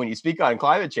when you speak on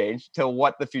climate change to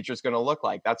what the future is going to look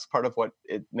like. That's part of what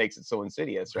it makes it so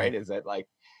insidious, right? Is that like,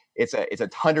 it's a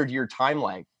 100-year time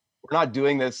lag. We're not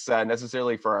doing this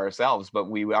necessarily for ourselves, but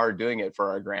we are doing it for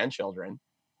our grandchildren,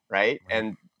 right?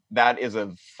 And that is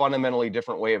a fundamentally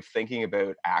different way of thinking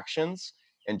about actions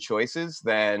and choices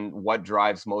than what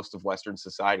drives most of Western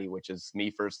society, which is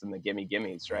me first and the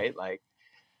gimmies, right? Like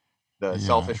the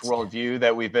selfish worldview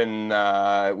that we've been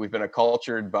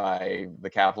acculturated by the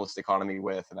capitalist economy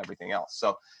with, and everything else.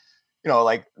 So,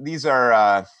 like these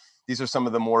are some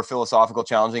of the more philosophical,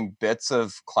 challenging bits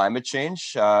of climate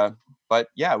change. But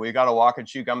yeah, we got to walk and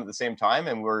chew gum at the same time,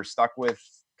 and we're stuck with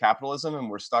capitalism, and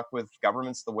we're stuck with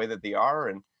governments the way that they are.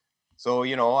 And so,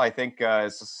 I think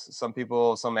some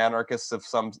people, some anarchists have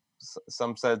some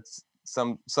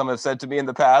have said to me in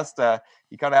the past,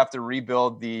 you kind of have to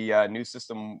rebuild the new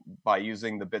system by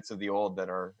using the bits of the old that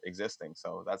are existing.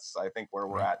 So that's, I think, where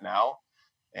we're at now.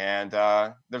 And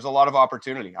there's a lot of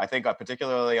opportunity, I think,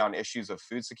 particularly on issues of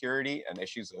food security and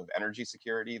issues of energy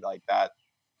security, like that.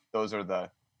 Those are the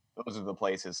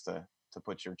places to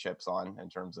put your chips on in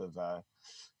terms of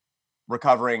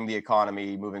recovering the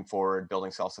economy, moving forward,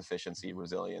 building self-sufficiency,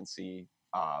 resiliency,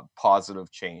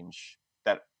 positive change.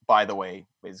 That, by the way,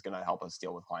 is going to help us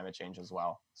deal with climate change as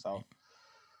well. So.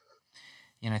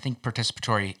 And I think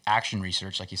participatory action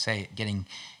research, like you say, getting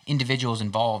individuals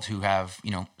involved who have,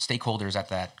 stakeholders at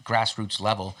that grassroots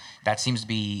level, that seems to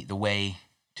be the way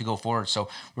to go forward. So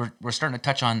we're starting to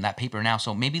touch on that paper now.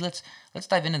 So maybe let's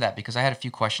dive into that, because I had a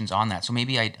few questions on that. So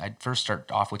maybe I'd first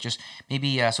start off with just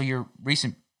maybe, so your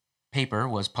recent paper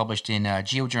was published in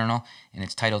GeoJournal, and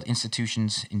it's titled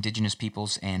Institutions, Indigenous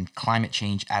Peoples, and Climate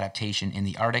Change Adaptation in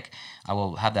the Arctic. I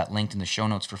will have that linked in the show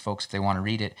notes for folks if they want to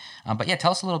read it. But yeah,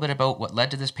 tell us a little bit about what led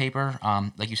to this paper.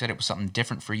 Like you said, it was something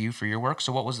different for you, for your work.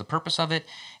 So what was the purpose of it?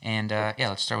 And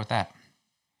let's start with that.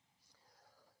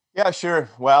 Yeah, sure.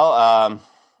 Well,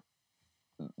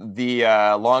 the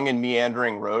long and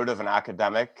meandering road of an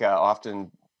academic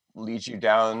often leads you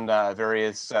down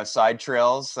various side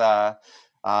trails,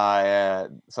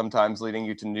 sometimes leading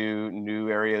you to new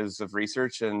areas of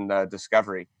research and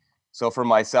discovery. So for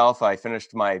myself, I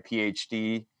finished my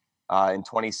PhD in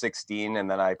 2016, and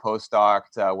then I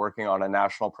postdoced working on a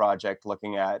national project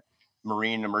looking at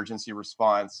marine emergency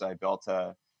response. I built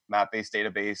a map-based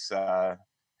database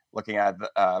looking at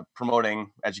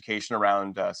promoting education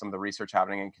around some of the research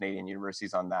happening in Canadian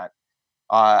universities on that.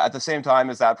 At the same time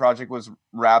as that project was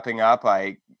wrapping up,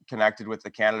 I connected with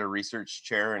the Canada Research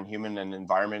Chair in Human and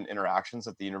Environment Interactions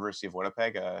at the University of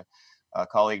Winnipeg, a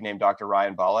colleague named Dr.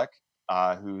 Ryan Bullock,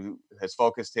 who has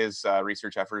focused his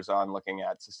research efforts on looking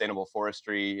at sustainable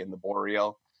forestry in the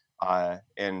boreal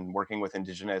and working with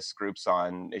Indigenous groups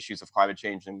on issues of climate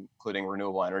change, including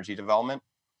renewable energy development.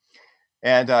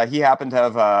 And he happened to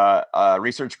have a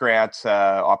research grant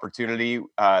opportunity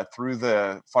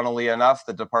through funnily enough,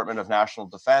 the Department of National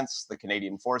Defense, the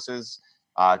Canadian Forces,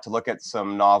 to look at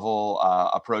some novel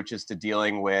approaches to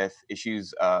dealing with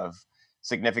issues of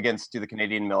significance to the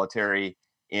Canadian military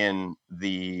in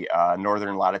the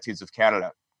northern latitudes of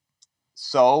Canada.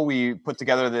 So we put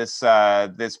together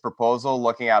this proposal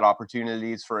looking at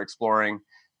opportunities for exploring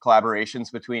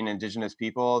collaborations between Indigenous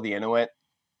people, the Inuit,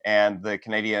 and the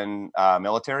Canadian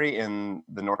military in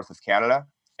the north of Canada.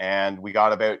 And we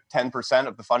got about 10%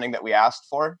 of the funding that we asked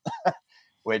for,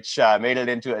 which made it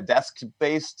into a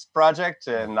desk-based project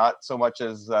and not so much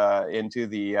as into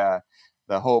the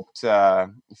hoped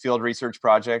field research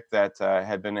project that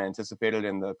had been anticipated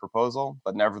in the proposal.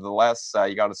 But nevertheless,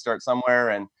 you got to start somewhere,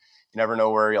 and you never know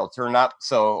where you'll turn up.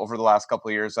 So over the last couple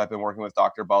of years, I've been working with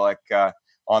Dr. Bullock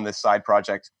on this side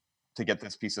project to get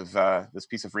this piece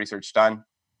of research done.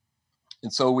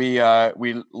 And so we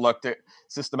looked at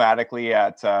systematically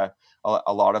at a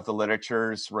lot of the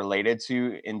literatures related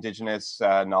to Indigenous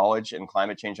knowledge and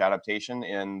climate change adaptation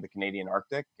in the Canadian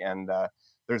Arctic. And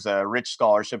there's a rich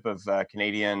scholarship of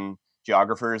Canadian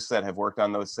geographers that have worked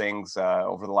on those things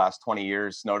over the last 20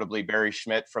 years, notably Barry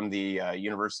Schmidt from the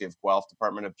University of Guelph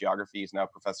Department of Geography. He's now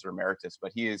Professor Emeritus,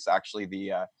 but he is actually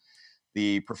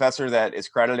the professor that is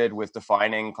credited with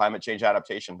defining climate change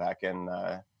adaptation back in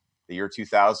the year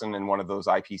 2000 in one of those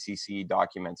IPCC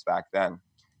documents back then.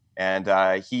 And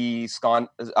he spawned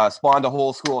a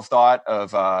whole school of thought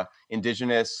of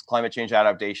Indigenous climate change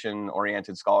adaptation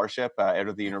oriented scholarship out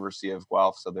of the University of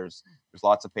Guelph. So there's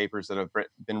lots of papers that have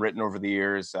been written over the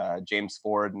years. James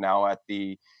Ford now I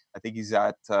think he's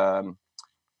at the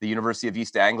University of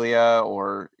East Anglia,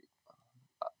 or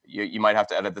you might have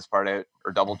to edit this part out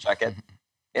or double check it.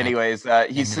 Anyways,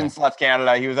 he's since left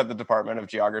Canada. He was at the Department of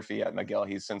Geography at McGill.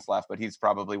 He's since left, but he's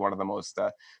probably one of the most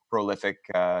prolific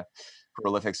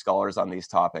scholars on these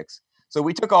topics. So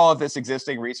we took all of this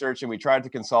existing research and we tried to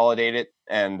consolidate it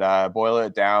and boil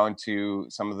it down to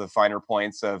some of the finer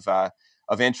points of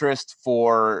interest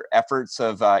for efforts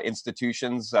of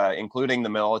institutions, including the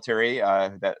military,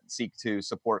 that seek to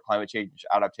support climate change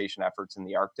adaptation efforts in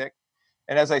the Arctic.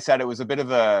 And as I said, it was a bit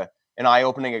of an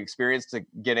eye-opening experience to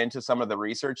get into some of the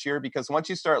research here, because once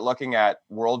you start looking at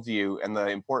worldview and the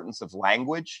importance of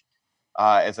language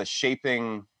as a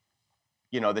shaping,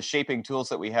 the shaping tools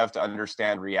that we have to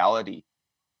understand reality,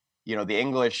 the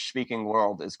English-speaking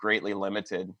world is greatly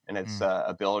limited in its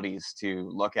abilities to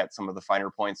look at some of the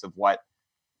finer points of what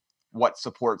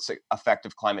supports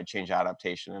effective climate change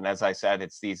adaptation. And as I said,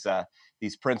 it's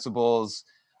these principles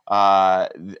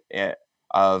of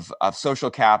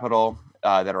social capital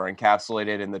that are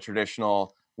encapsulated in the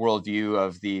traditional worldview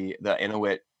of the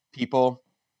Inuit people.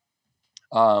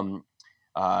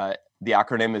 The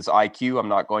acronym is IQ. I'm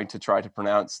not going to try to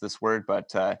pronounce this word,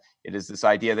 but it is this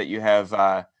idea that you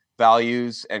have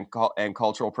values and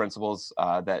cultural principles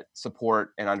that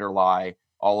support and underlie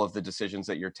all of the decisions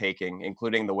that you're taking,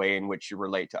 including the way in which you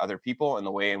relate to other people and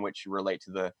the way in which you relate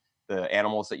to the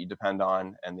animals that you depend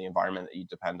on and the environment that you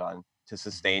depend on to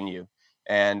sustain you.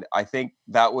 And I think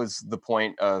that was the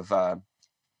point of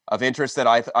interest that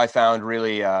I found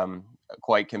really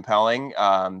quite compelling,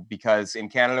 because in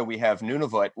Canada we have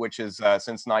Nunavut, which is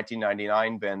since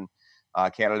 1999 been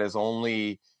Canada's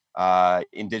only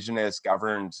Indigenous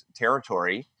governed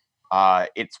territory.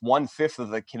 It's 1/5 of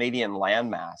the Canadian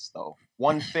landmass, though.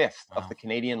 1/5 of the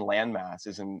Canadian landmass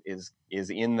is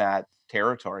in that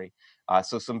territory.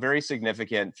 So some very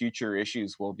significant future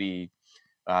issues will be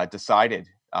decided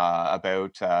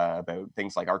about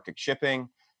things like Arctic shipping,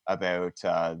 about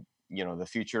the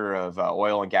future of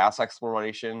oil and gas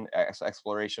exploration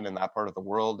in that part of the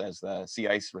world as the sea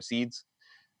ice recedes,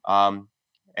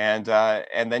 and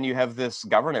then you have this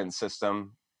governance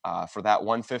system for that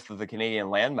 1/5 of the Canadian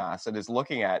landmass that is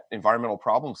looking at environmental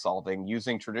problem solving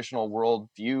using traditional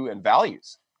worldview and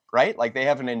values, right? Like they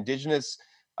have an Indigenous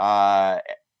uh,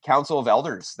 council of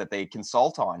elders that they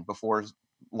consult on before a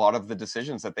lot of the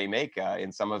decisions that they make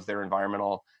in some of their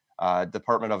environmental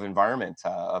Department of Environment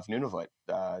of Nunavut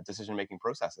decision making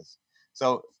processes.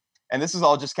 So, and this is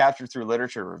all just captured through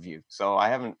literature review. So I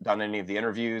haven't done any of the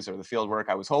interviews or the field work.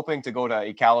 I was hoping to go to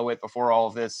Iqaluit before all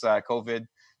of this COVID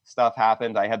stuff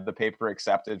happened. I had the paper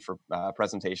accepted for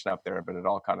presentation up there, but it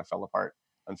all kind of fell apart,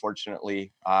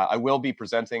 unfortunately. I will be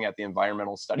presenting at the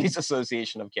Environmental Studies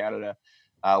Association of Canada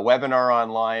webinar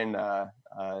online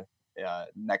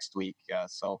next week.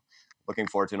 So looking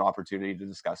forward to an opportunity to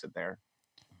discuss it there.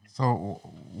 So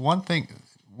one thing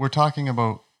we're talking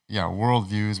about,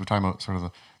 worldviews. We're talking about sort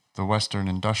of the Western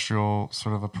industrial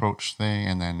sort of approach thing,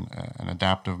 and then an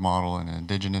adaptive model and an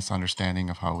Indigenous understanding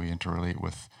of how we interrelate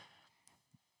with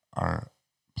our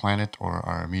planet or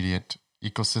our immediate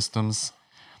ecosystems.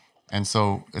 And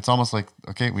so it's almost like,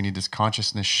 okay, we need this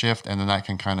consciousness shift, and then that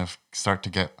can kind of start to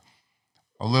get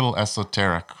a little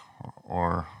esoteric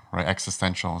or right,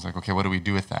 existential. It's like, okay, what do we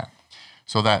do with that?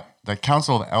 So that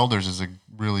Council of Elders is a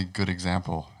really good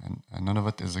example, and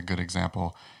Nunavut is a good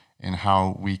example in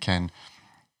how we can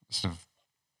sort of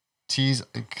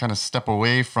kind of step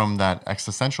away from that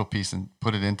existential piece and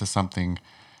put it into something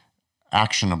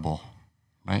actionable,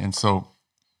 right? And so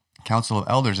Council of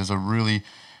Elders is a really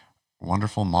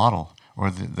wonderful model, or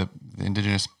the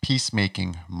Indigenous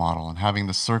peacemaking model, and having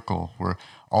the circle where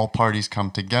all parties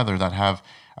come together that have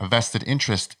a vested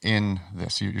interest in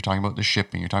this. You're talking about the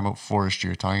shipping, you're talking about forestry,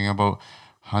 you're talking about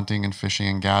hunting and fishing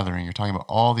and gathering, you're talking about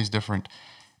all these different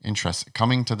interests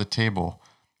coming to the table.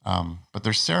 But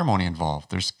there's ceremony involved.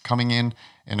 There's coming in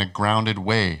a grounded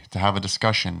way to have a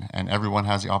discussion, and everyone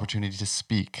has the opportunity to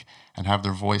speak and have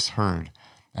their voice heard.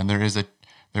 And there is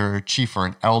a chief or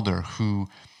an elder who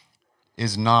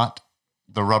is not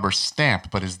the rubber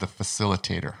stamp, but is the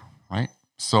facilitator, right?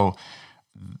 So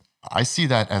I see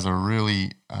that as a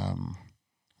really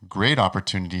great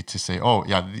opportunity to say, oh,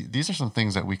 yeah, these are some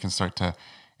things that we can start to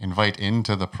invite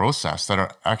into the process that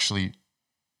are actually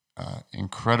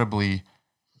incredibly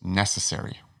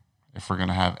necessary if we're going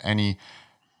to have any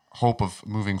hope of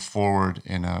moving forward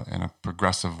in a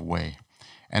progressive way.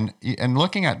 And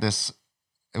looking at this,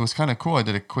 it was kind of cool. I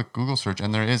did a quick Google search,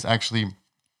 and there is actually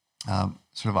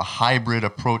sort of a hybrid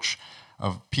approach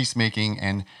of peacemaking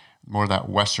and more that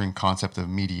Western concept of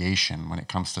mediation when it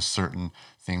comes to certain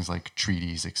things like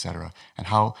treaties, etc., and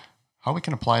how we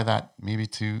can apply that maybe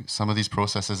to some of these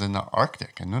processes in the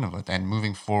Arctic and Nunavut, and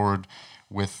moving forward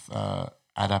with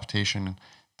adaptation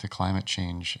to climate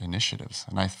change initiatives.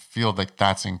 And I feel like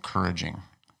that's encouraging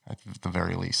at the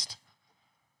very least.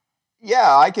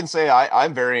 Yeah, I can say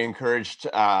I'm very encouraged.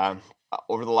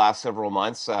 Over the last several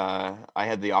months, I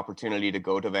had the opportunity to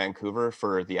go to Vancouver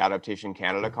for the Adaptation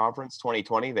Canada Conference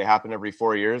 2020. They happen every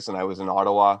 4 years, and I was in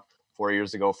Ottawa 4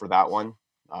 years ago for that one.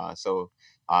 So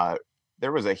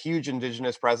there was a huge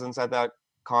Indigenous presence at that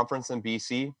conference in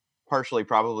BC, partially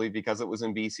probably because it was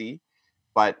in BC.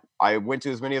 But I went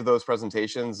to as many of those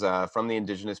presentations from the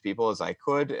Indigenous people as I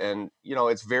could, and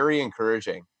it's very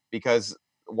encouraging because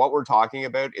what we're talking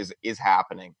about is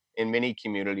happening in many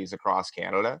communities across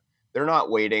Canada. They're not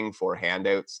waiting for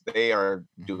handouts. They are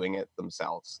doing it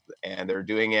themselves, and they're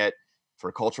doing it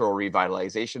for cultural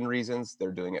revitalization reasons.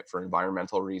 They're doing it for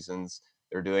environmental reasons.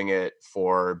 They're doing it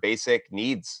for basic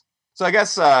needs. So I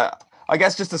guess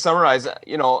just to summarize,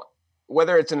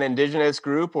 whether it's an Indigenous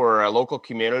group or a local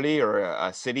community or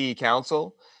a city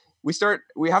council,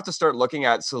 we have to start looking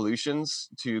at solutions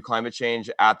to climate change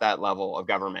at that level of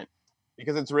government,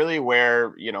 because it's really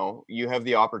where you have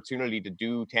the opportunity to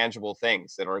do tangible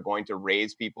things that are going to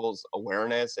raise people's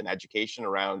awareness and education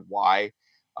around why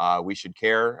we should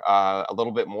care a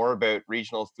little bit more about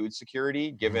regional food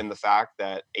security, given the fact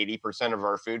that 80% of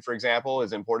our food, for example,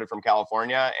 is imported from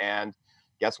California. And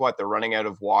guess what? They're running out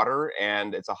of water,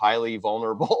 and it's a highly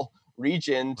vulnerable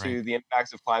region to Right. the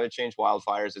impacts of climate change,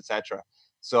 wildfires, etc.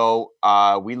 So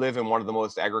we live in one of the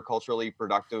most agriculturally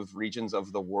productive regions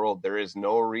of the world. There is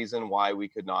no reason why we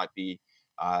could not be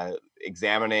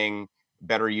examining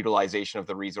better utilization of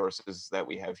the resources that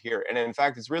we have here. And in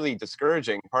fact, it's really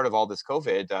discouraging. Part of all this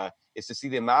COVID is to see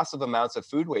the massive amounts of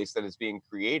food waste that is being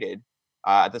created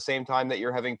at the same time that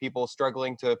you're having people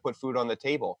struggling to put food on the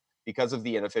table because of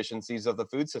the inefficiencies of the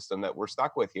food system that we're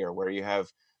stuck with here, where you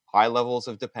have high levels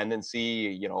of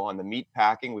dependency, on the meat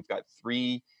packing. We've got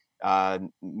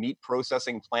meat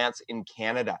processing plants in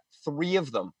Canada, three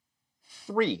of them,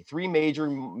 three major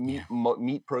Yeah.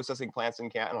 meat processing plants in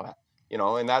Canada.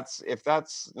 And if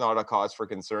that's not a cause for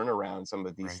concern around some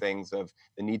of these Right. things of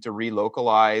the need to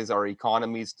relocalize our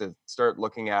economies to start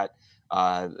looking at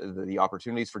the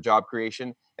opportunities for job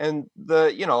creation and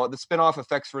the spin-off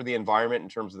effects for the environment in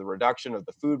terms of the reduction of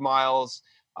the food miles,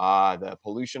 the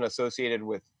pollution associated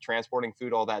with transporting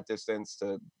food all that distance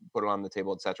to put it on the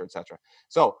table, et cetera, et cetera.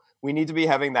 So we need to be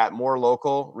having that more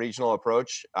local, regional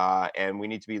approach, and we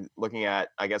need to be looking at,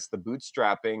 I guess, the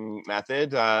bootstrapping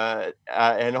method,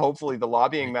 and hopefully the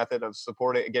lobbying Right. method of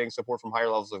getting support from higher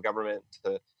levels of government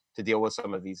to deal with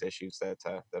some of these issues that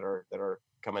are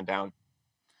coming down.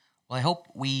 Well, I hope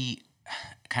we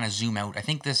kind of zoom out. I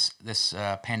think this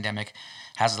pandemic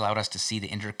has allowed us to see the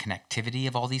interconnectivity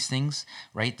of all these things.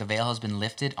 Right, the veil has been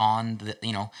lifted on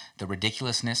the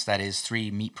ridiculousness that is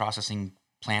 3 meat processing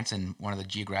plants in one of the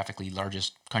geographically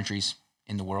largest countries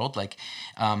in the world. Like,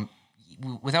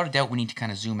 without a doubt, we need to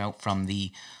kind of zoom out from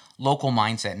the local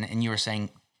mindset. And you were saying,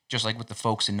 just like with the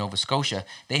folks in Nova Scotia,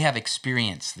 they have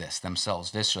experienced this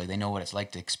themselves viscerally. They know what it's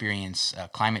like to experience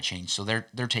climate change, so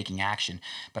they're taking action.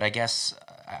 But I guess,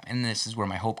 and this is where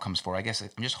my hope comes for. I guess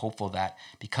I'm just hopeful that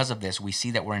because of this, we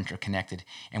see that we're interconnected,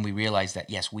 and we realize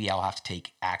that yes, we all have to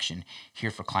take action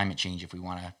here for climate change if we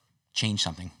want to change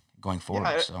something going forward.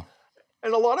 Yeah, So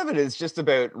and a lot of it is just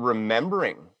about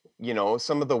remembering,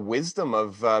 some of the wisdom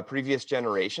of previous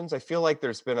generations. I feel like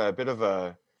there's been a bit of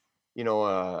a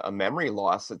memory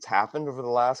loss that's happened over the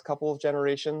last couple of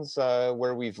generations,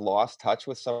 where we've lost touch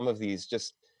with some of these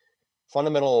just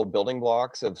fundamental building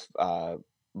blocks of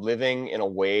living in a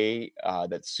way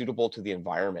that's suitable to the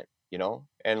environment.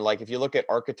 And like if you look at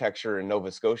architecture in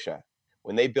Nova Scotia,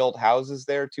 when they built houses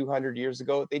there 200 years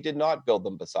ago, they did not build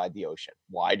them beside the ocean.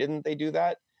 Why didn't they do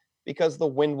that? Because the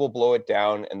wind will blow it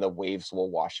down and the waves will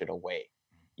wash it away.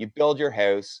 You build your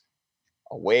house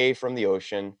away from the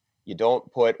ocean. You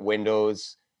don't put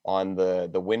windows on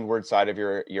the windward side of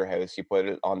your house. You put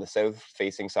it on the south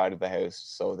facing side of the house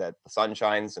so that the sun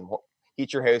shines and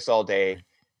heat your house all day. right,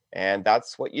 And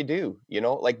that's what you do.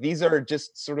 Like these are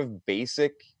just sort of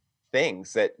basic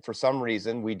things that for some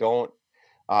reason we don't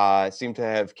seem to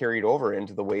have carried over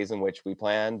into the ways in which we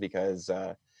plan because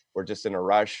we're just in a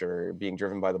rush or being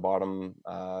driven by the bottom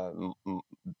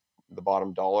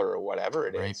dollar or whatever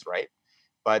it right, is, right?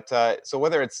 But so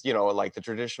whether it's like the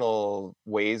traditional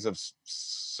ways of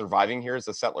surviving here as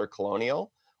a settler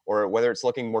colonial, or whether it's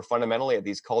looking more fundamentally at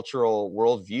these cultural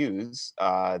worldviews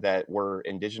that were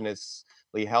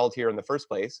indigenously held here in the first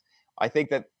place, I think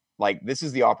that like this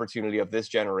is the opportunity of this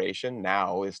generation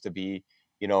now is to be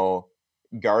you know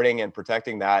guarding and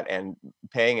protecting that and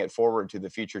paying it forward to the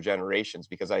future generations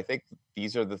because I think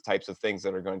these are the types of things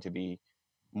that are going to be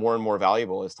more and more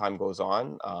valuable as time goes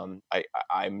on.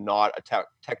 I'm not a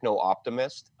techno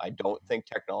optimist. I don't think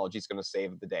technology is going to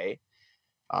save the day.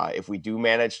 If we do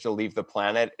manage to leave the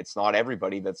planet, it's not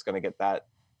everybody that's going to get that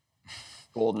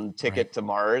golden right, ticket to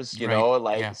Mars. right.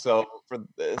 Like Yeah. so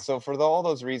for all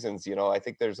those reasons, I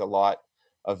think there's a lot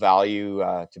of value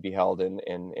to be held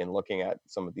in looking at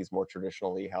some of these more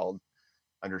traditionally held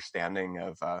understanding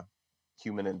of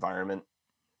human environment.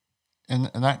 And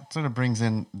that sort of brings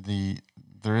in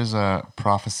there is a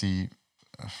prophecy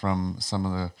from some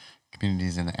of the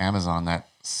communities in the Amazon that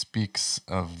speaks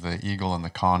of the eagle and the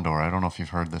condor. I don't know if you've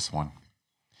heard this one.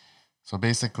 So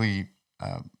basically,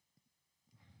 at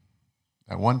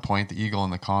one point, the eagle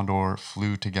and the condor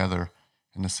flew together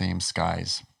in the same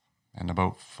skies. And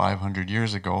about 500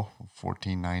 years ago,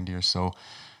 1490 or so,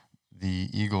 the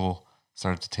eagle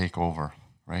started to take over,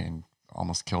 right, and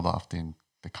almost killed off the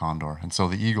condor. And so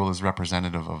the eagle is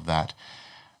representative of that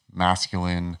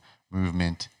masculine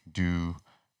movement due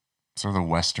sort of the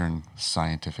Western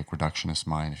scientific reductionist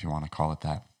mind, if you want to call it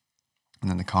that. And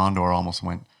then the condor almost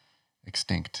went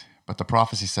extinct. But the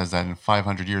prophecy says that in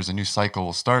 500 years, a new cycle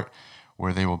will start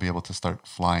where they will be able to start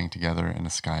flying together in the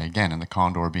sky again. And the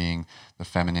condor being the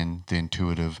feminine, the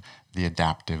intuitive, the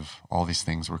adaptive, all these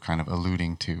things we're kind of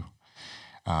alluding to.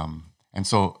 And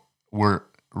so we're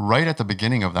right at the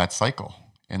beginning of that cycle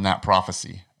in that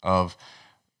prophecy of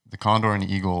the condor and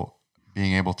the eagle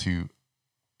being able to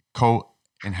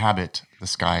co-inhabit the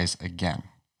skies again.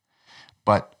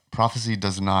 But prophecy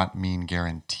does not mean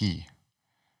guarantee.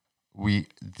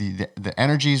 The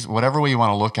energies, whatever way you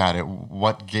want to look at it,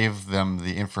 what gave them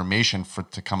the information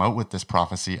to come out with this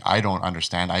prophecy, I don't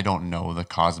understand. I don't know the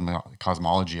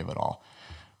cosmology of it all.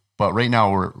 But right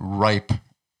now we're ripe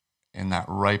in that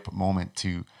ripe moment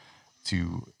to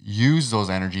use those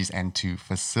energies and to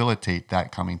facilitate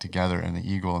that coming together and the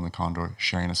eagle and the condor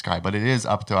sharing the sky. But it is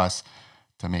up to us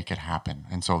to make it happen.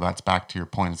 And so that's back to your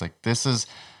point. It's like this is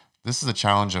a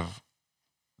challenge of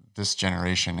this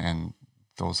generation and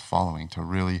those following to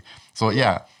really. So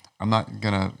yeah, I'm not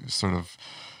gonna sort of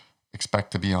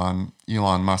expect to be on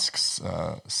Elon Musk's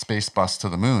space bus to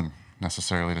the moon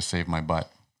necessarily to save my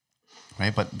butt,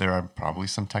 right? But there are probably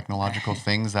some technological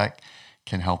things that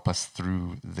can help us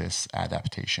through this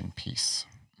adaptation piece.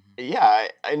 Yeah,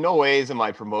 in no ways am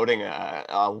I promoting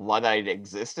a Luddite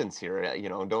existence here.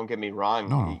 Don't get me wrong.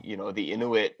 No. The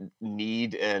Inuit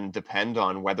need and depend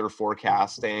on weather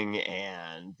forecasting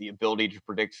and the ability to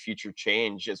predict future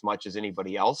change as much as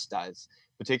anybody else does,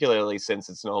 particularly since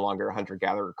it's no longer a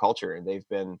hunter-gatherer culture. They've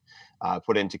been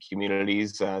put into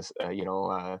communities,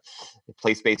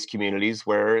 place-based communities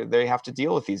where they have to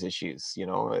deal with these issues.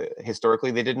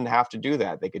 Historically, they didn't have to do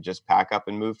that. They could just pack up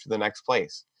and move to the next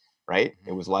place. Right?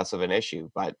 It was less of an issue.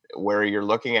 But where you're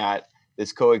looking at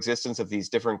this coexistence of these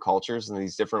different cultures and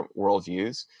these different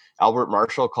worldviews, Albert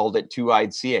Marshall called it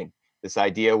two-eyed seeing. This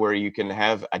idea where you can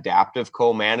have adaptive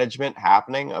co-management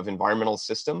happening of environmental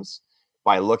systems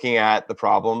by looking at the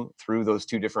problem through those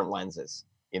two different lenses.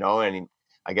 And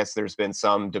I guess there's been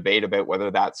some debate about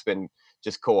whether that's been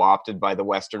just co-opted by the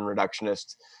Western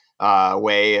reductionist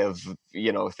way of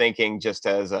thinking, just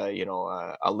as a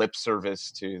lip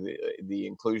service to the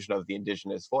inclusion of the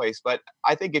indigenous voice. But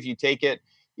I think if you take it,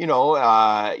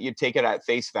 you take it at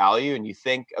face value and you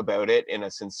think about it in a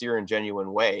sincere and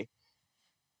genuine way,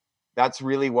 that's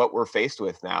really what we're faced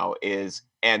with now.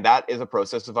 And that is a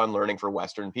process of unlearning for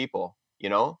Western people.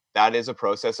 That is a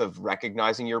process of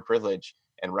recognizing your privilege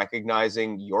and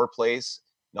recognizing your place,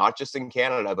 not just in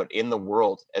Canada, but in the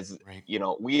world. As Right.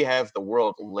 we have the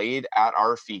world laid at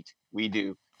our feet. We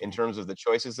do, in terms of the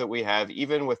choices that we have,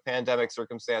 even with pandemic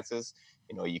circumstances.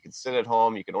 You can sit at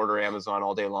home, you can order Amazon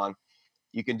all day long,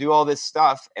 you can do all this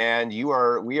stuff, and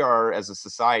we are as a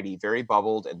society very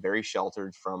bubbled and very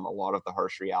sheltered from a lot of the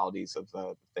harsh realities of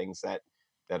the things that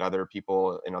other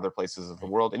people in other places of the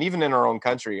world, and even in our own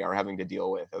country, are having to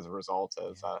deal with as a result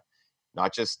of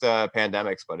not just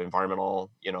pandemics, but environmental,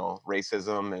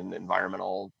 racism and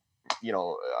environmental,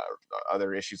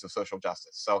 other issues of social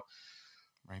justice. So,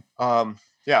 Right. I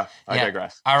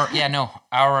digress.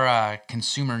 Our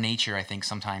consumer nature, I think,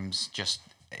 sometimes just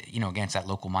against that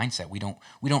local mindset. We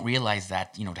don't realize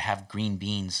that to have green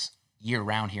beans year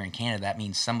round here in Canada, that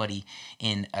means somebody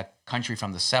in a country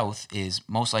from the south is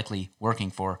most likely working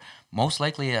for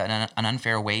an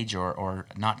unfair wage or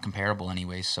not comparable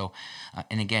anyways. So,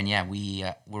 and again,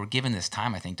 we're given this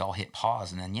time, I think, to all hit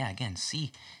pause and then again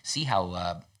see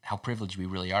how privileged we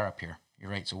really are up here. You're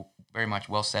right. So very much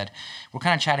well said. We're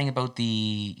kind of chatting about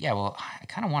I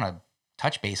kind of want to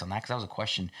touch base on that because that was a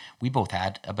question we both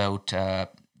had about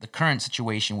the current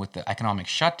situation with the economic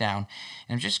shutdown.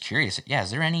 And I'm just curious, is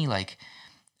there any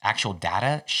actual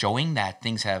data showing that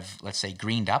things have, let's say,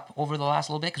 greened up over the last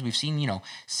little bit? Because we've seen,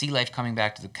 sea life coming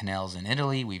back to the canals in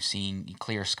Italy. We've seen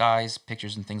clear skies,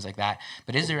 pictures and things like that.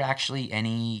 But is there actually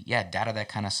any data that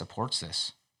kind of supports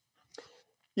this?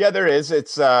 Yeah, there is.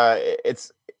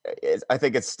 I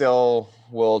think it still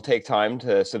will take time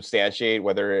to substantiate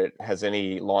whether it has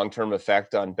any long-term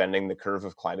effect on bending the curve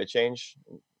of climate change.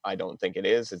 I don't think it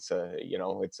is. It's a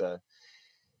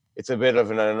bit of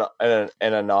an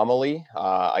anomaly.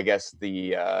 I guess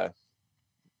the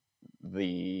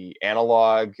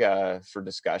analog for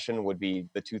discussion would be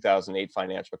the 2008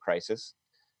 financial crisis.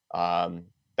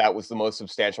 That was the most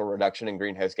substantial reduction in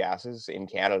greenhouse gases in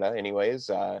Canada,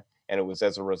 anyways. And it was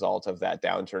as a result of that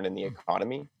downturn in the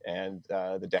economy and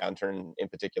the downturn in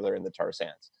particular in the tar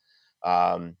sands.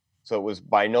 So it was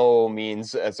by no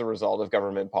means as a result of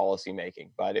government policy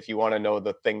making. But if you want to know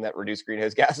the thing that reduced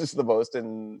greenhouse gases the most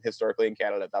historically in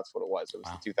Canada, that's what it was. It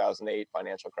was the 2008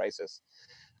 financial crisis.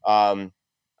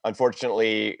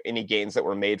 Unfortunately, any gains that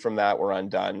were made from that were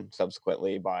undone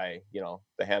subsequently by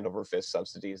the hand over fist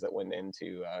subsidies that went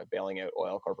into bailing out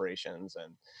oil corporations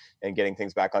and getting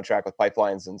things back on track with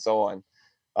pipelines and so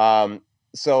on.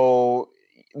 So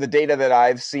the data that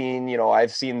I've seen,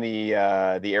 I've seen the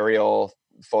aerial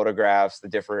photographs, the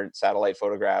different satellite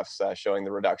photographs showing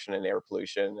the reduction in air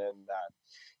pollution, and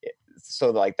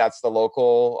so that's the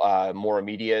local, more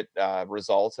immediate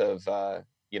result of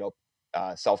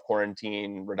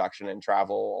self-quarantine, reduction in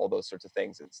travel, all those sorts of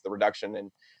things. It's the reduction in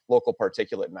local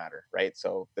particulate matter, right?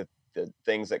 So the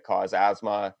things that cause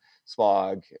asthma,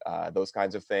 smog, those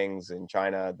kinds of things in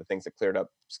China, the things that cleared up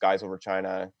skies over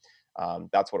China,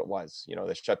 that's what it was.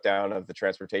 The shutdown of the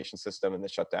transportation system and the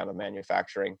shutdown of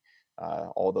manufacturing,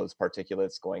 all those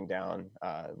particulates going down,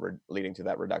 leading to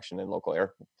that reduction in local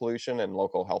air pollution and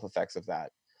local health effects of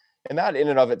that. And that in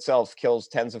and of itself kills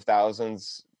tens of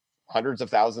thousands, hundreds of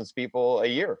thousands of people a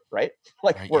year, right?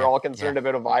 We're all concerned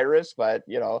about a virus, but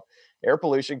air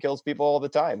pollution kills people all the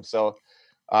time. So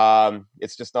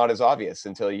It's just not as obvious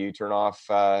until you turn off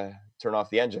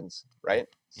the engines, right?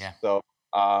 Yeah. So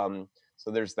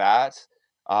so there's that.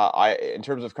 In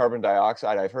terms of carbon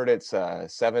dioxide, I've heard it's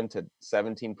 7 to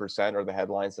 17% are the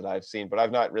headlines that I've seen, but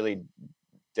I've not really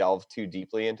delved too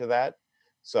deeply into that.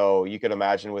 So you could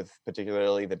imagine, with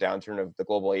particularly the downturn of the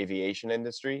global aviation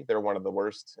industry, they're one of the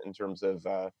worst in terms of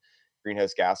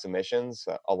greenhouse gas emissions.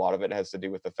 A lot of it has to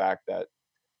do with the fact that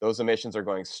those emissions are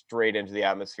going straight into the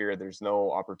atmosphere. There's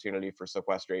no opportunity for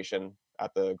sequestration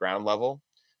at the ground level,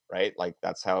 right? Like,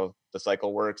 that's how the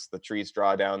cycle works. The trees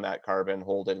draw down that carbon,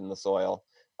 hold it in the soil,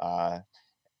 uh,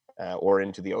 or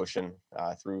into the ocean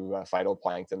through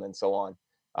phytoplankton and so on.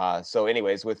 So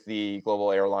anyways, with the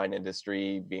global airline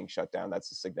industry being shut down,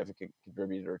 that's a significant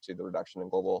contributor to the reduction in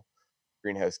global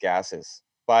greenhouse gases.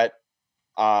 But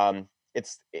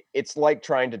it's like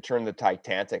trying to turn the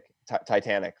Titanic.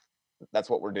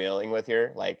 That's what we're dealing with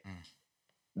here. Like, Mm.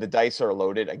 the dice are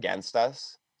loaded against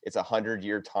us. It's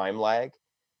 100-year time lag.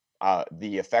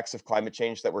 The effects of climate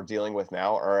change that we're dealing with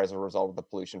now are as a result of the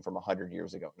pollution from 100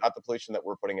 years ago, not the pollution that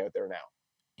we're putting out there now.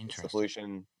 It's the Interesting.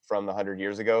 pollution from the 100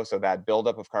 years ago. So that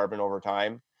buildup of carbon over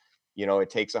time, it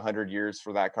takes 100 years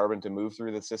for that carbon to move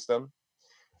through the system.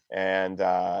 And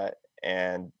so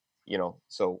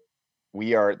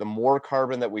the more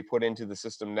carbon that we put into the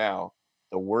system now,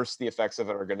 the worse the effects of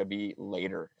it are going to be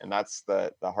later. And that's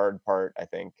the hard part, I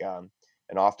think. And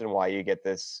often why you get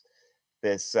this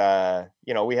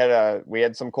we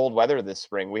had some cold weather this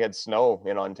spring. We had snow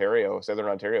in Ontario, southern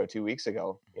Ontario, 2 weeks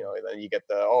ago. And then you get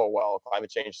climate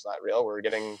change is not real, we're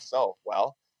getting snow.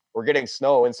 Well, we're getting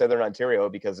snow in southern Ontario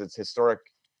because it's historic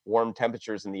warm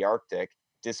temperatures in the Arctic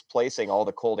displacing all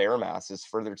the cold air masses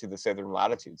further to the southern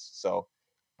latitudes. So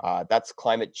that's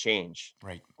climate change.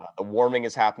 Right. The warming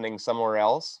is happening somewhere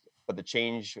else, but the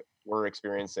change we're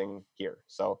experiencing here.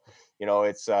 So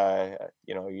it's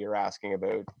you're asking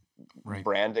about Right.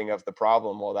 branding of the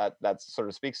problem. Well, that sort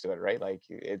of speaks to it, right? Like,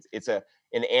 it's an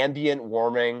ambient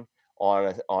warming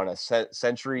on a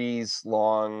centuries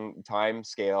long time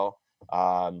scale,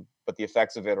 but the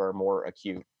effects of it are more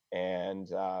acute. And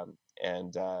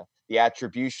the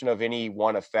attribution of any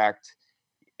one effect,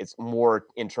 it's more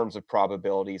in terms of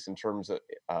probabilities, in terms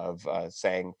of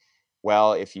saying,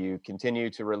 well, if you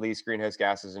continue to release greenhouse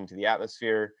gases into the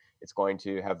atmosphere, it's going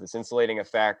to have this insulating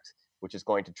effect, which is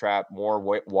going to trap more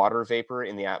water vapor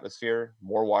in the atmosphere.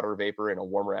 More water vapor in a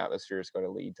warmer atmosphere is going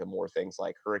to lead to more things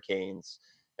like hurricanes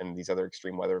and these other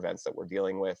extreme weather events that we're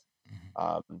dealing with.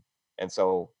 Mm-hmm. And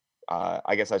so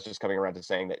I guess I was just coming around to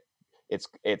saying that it's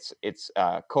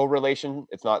correlation,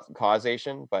 it's not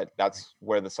causation, but that's Right.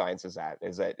 where the science is at,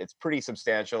 is that it's pretty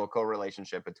substantial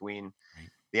correlationship between Right.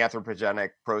 the anthropogenic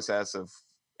process of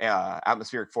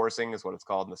atmospheric forcing, is what it's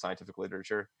called in the scientific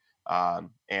literature,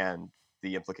 and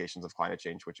the implications of climate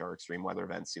change, which are extreme weather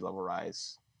events, sea level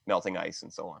rise, melting ice,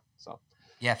 and so on. So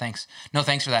Yeah, thanks. No,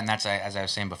 thanks for that. And that's, as I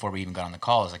was saying before we even got on the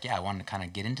call, is like, yeah, I wanted to kind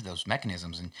of get into those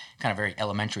mechanisms and kind of very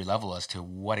elementary level as to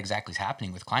what exactly is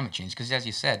happening with climate change. Because as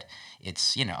you said,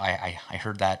 it's, I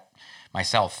heard that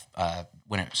myself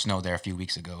when it snowed there a few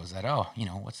weeks ago, is that,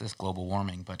 what's this global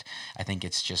warming? But I think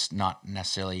it's just not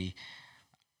necessarily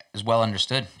as well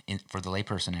understood for the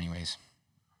layperson anyways,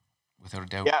 without a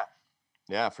doubt.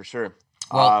 yeah, for sure.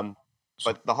 Well,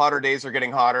 so But the hotter days are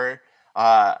getting hotter.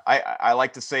 I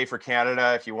like to say, for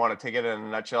Canada, if you want to take it in a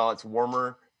nutshell, it's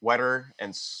warmer, wetter,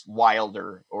 and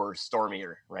wilder or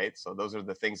stormier, right? So those are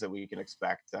the things that we can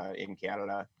expect in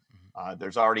Canada.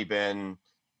 There's already been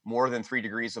more than 3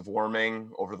 degrees of warming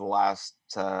over the last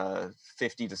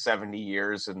 50 to 70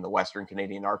 years in the Western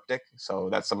Canadian Arctic. So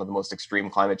that's some of the most extreme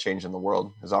climate change in the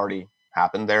world has already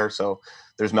happened there. So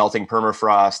there's melting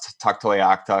permafrost.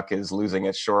 Tuktoyaktuk is losing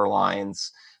its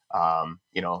shorelines.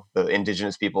 The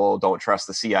indigenous people don't trust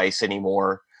the sea ice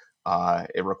anymore.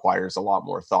 It requires a lot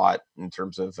more thought in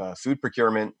terms of food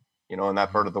procurement. In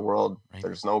that part of the world, right.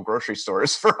 there's no grocery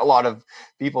stores for a lot of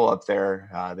people up there.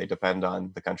 They depend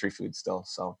on the country food still.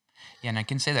 So Yeah, and I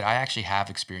can say that I actually have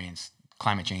experienced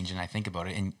climate change, and I think about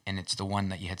it, and it's the one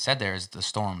that you had said there is the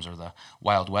storms or the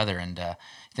wild weather. And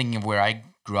thinking of where I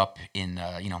grew up in,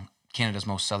 Canada's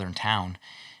most southern town,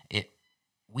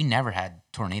 we never had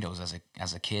tornadoes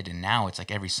as a kid, and now it's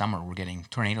like every summer we're getting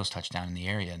tornadoes touch down in the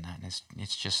area, and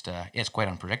it's just it's quite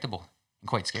unpredictable and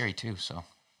quite scary too. So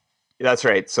that's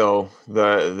right. So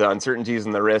the uncertainties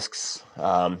and the risks,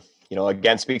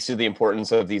 again, speaks to the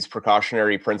importance of these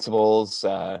precautionary principles.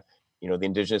 The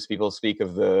indigenous people speak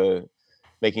of the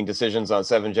making decisions on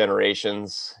 7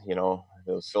 generations.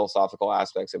 Those philosophical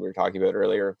aspects that we were talking about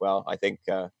earlier. Well, I think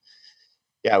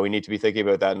we need to be thinking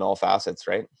about that in all facets,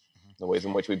 right? the ways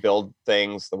in which we build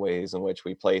things, the ways in which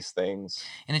we place things,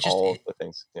 And it's just, all of the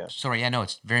things. Yeah. sorry, I know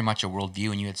it's very much a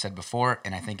worldview, and you had said before,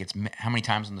 and I think it's how many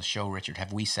times on the show, Richard,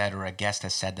 have we said, or a guest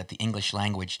has said, that the English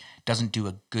language doesn't do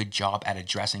a good job at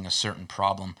addressing a certain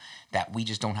problem, that we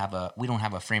just don't have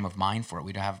a frame of mind for it.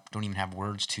 We don't even have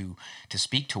words to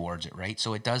speak towards it, right?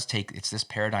 So it's this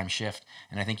paradigm shift,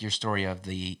 and I think your story of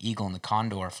the eagle and the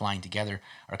condor flying together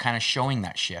are kind of showing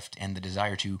that shift and the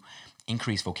desire to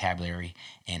increase vocabulary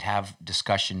and have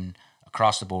discussion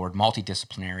across the board,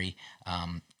 multidisciplinary,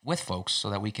 with folks, so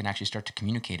that we can actually start to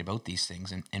communicate about these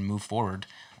things and move forward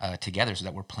together, so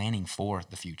that we're planning for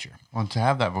the future. Well, to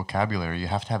have that vocabulary, you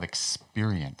have to have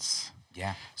experience.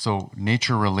 Yeah. So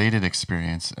nature-related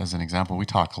experience, as an example, we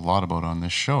talk a lot about on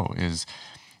this show, is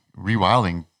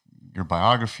rewilding your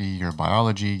biography, your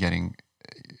biology, getting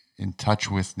in touch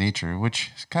with nature,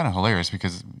 which is kind of hilarious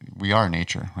because we are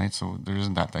nature, right? So there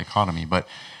isn't that dichotomy, but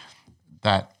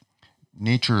that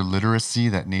nature literacy,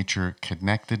 that nature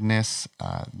connectedness,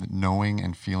 knowing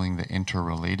and feeling the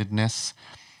interrelatedness.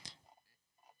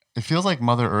 It feels like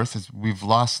Mother Earth we've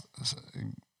lost,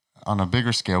 on a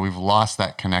bigger scale, we've lost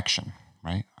that connection,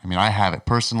 right? I mean, I have it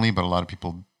personally, but a lot of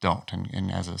people don't.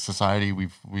 And as a society,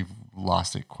 we've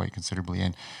lost it quite considerably.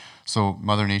 And so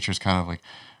Mother Nature's kind of like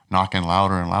knocking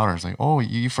louder and louder. It's like, oh,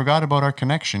 you forgot about our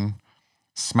connection,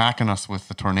 smacking us with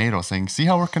the tornado, saying, see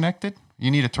how we're connected? You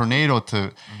need a tornado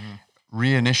to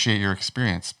reinitiate your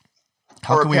experience.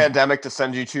 How or can a pandemic to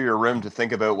send you to your room to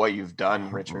think about what you've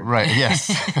done, Richard. Right, yes.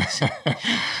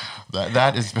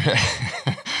 that is very...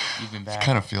 Even bad.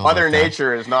 kind of feels Mother like that.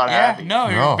 Nature is not happy. No,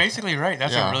 you're basically right.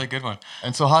 That's a really good one.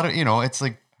 And so how do, it's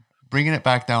like bringing it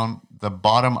back down, the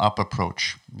bottom-up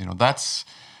approach.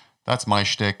 That's my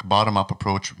shtick, bottom-up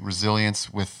approach, resilience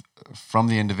from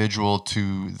the individual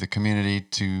to the community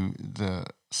to the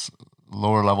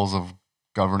lower levels of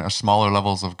governance, smaller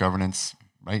levels of governance,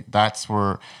 right? That's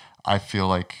where I feel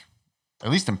like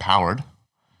at least empowered.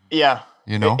 Yeah.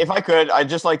 If I could, I'd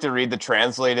just like to read the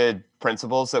translated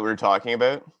principles that we were talking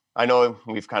about. I know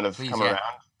we've kind of come around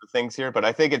to things here, but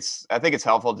I think it's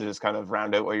helpful to just kind of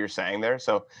round out what you're saying there.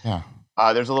 So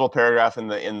there's a little paragraph in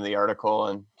the article,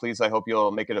 and please, I hope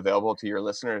you'll make it available to your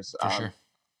listeners. For sure.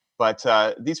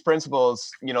 But these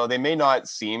principles, they may not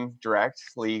seem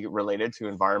directly related to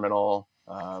environmental,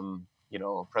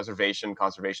 preservation,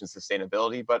 conservation,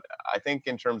 sustainability, but I think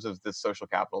in terms of the social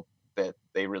capital bit,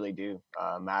 they really do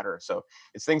matter. So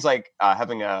it's things like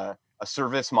having a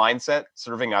service mindset,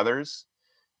 serving others,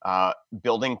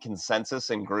 building consensus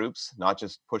in groups, not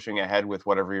just pushing ahead with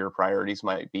whatever your priorities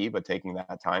might be, but taking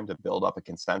that time to build up a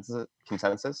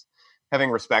consensus, having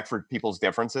respect for people's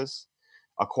differences,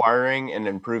 acquiring and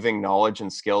improving knowledge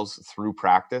and skills through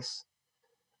practice,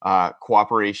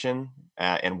 cooperation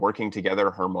and working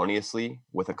together harmoniously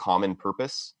with a common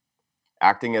purpose,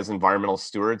 acting as environmental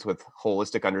stewards with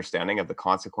holistic understanding of the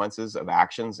consequences of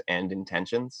actions and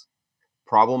intentions,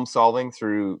 problem solving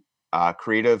through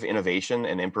creative innovation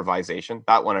and improvisation.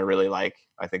 That one I really like.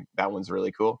 I think that one's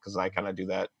really cool because I kind of do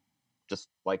that just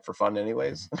like for fun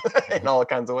anyways, in all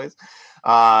kinds of ways.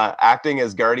 Acting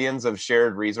as guardians of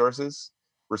shared resources,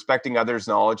 respecting others'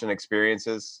 knowledge and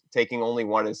experiences, taking only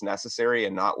what is necessary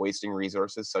and not wasting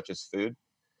resources such as food,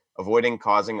 avoiding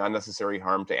causing unnecessary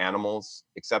harm to animals,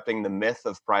 accepting the myth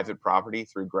of private property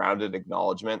through grounded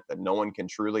acknowledgement that no one can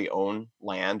truly own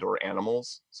land or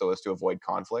animals so as to avoid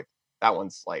conflict. That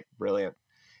one's like brilliant.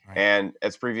 Right. And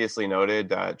as previously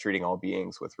noted, treating all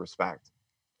beings with respect.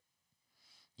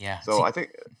 Yeah. So I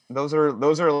think those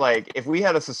are like, if we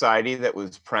had a society that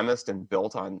was premised and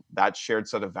built on that shared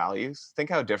set of values,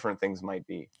 think how different things might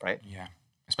be, right? Yeah.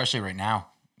 Especially right now.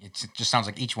 It just sounds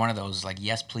like each one of those is like,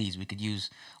 yes, please. We could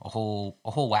use a whole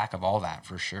whack of all that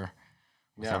for sure,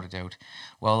 without a doubt.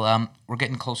 Well, we're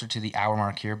getting closer to the hour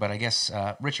mark here, but I guess,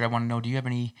 Richard, I want to know, do you have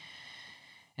any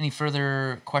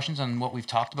further questions on what we've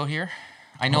talked about here?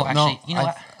 I know, I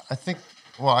think,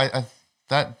 I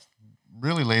that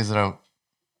really lays it out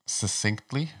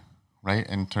succinctly, right?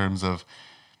 In terms of,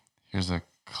 here's a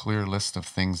clear list of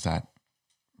things that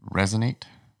resonate,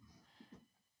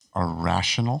 are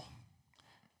rational,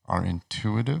 are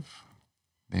intuitive,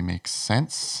 they make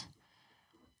sense,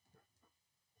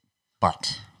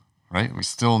 but, right, we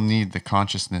still need the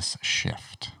consciousness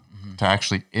shift to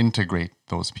actually integrate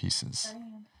those pieces,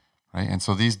 right? And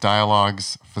so these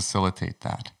dialogues facilitate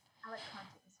that.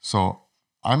 So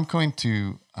I'm going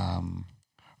to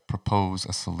propose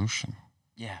a solution.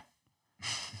 Yeah.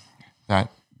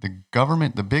 That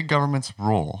the big government's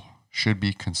role should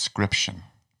be conscription.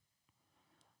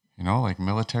 Like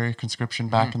military conscription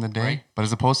back in the day. Right. But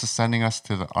as opposed to sending us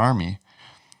to the army,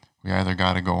 we either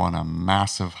got to go on a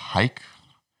massive hike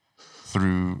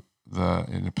through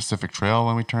the Pacific Trail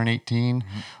when we turn 18,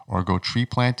 or go tree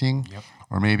planting,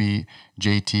 or maybe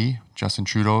JT, Justin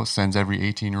Trudeau, sends every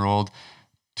 18-year-old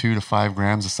 2 to 5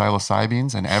 grams of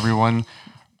psilocybines, and everyone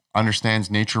understands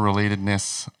nature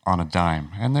relatedness on a dime.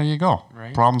 And there you go.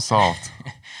 Right. Problem solved.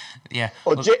 Yeah.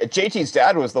 Well, JT's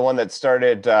dad was the one that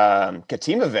started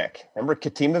Katimovic. Remember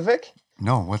Katimovic?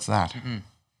 No, what's that?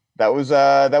 That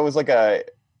was like a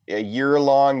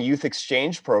year-long youth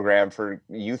exchange program for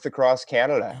youth across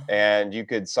Canada, and you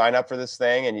could sign up for this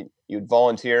thing, and you'd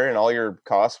volunteer, and all your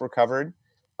costs were covered.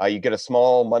 You get a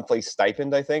small monthly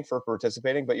stipend, I think, for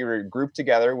participating, but you were grouped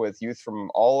together with youth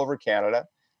from all over Canada,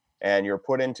 and you're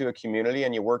put into a community,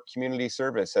 and you work community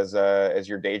service as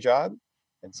your day job.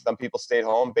 And some people stayed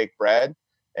home, baked bread,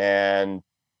 and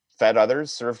fed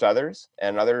others, served others,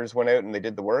 and others went out and they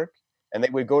did the work. And they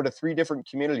would go to 3 different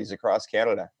communities across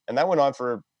Canada. And that went on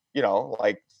for,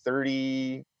 like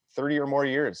 30 or more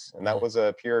years. And that was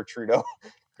a pure Trudeau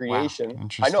creation. Wow.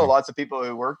 I know lots of people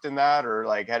who worked in that or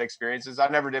like had experiences. I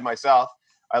never did myself.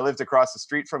 I lived across the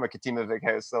street from a Katimovic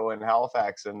house, though, in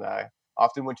Halifax, and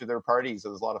often went to their parties. It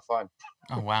was a lot of fun.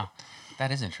 Oh, wow. That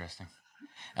is interesting.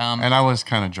 And I was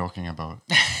kind of joking about.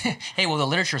 Hey, well, the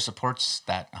literature supports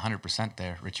that 100%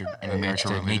 there, Richard, in regards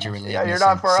to nature relatedness. Yeah, you're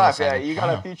not far off. Yeah, you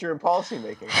got a feature in policy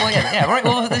making. Well, yeah, right.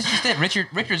 Well, that's just it.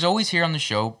 Richard's always here on the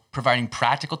show, providing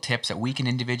practical tips that we can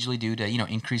individually do to,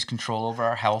 increase control over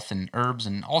our health, and herbs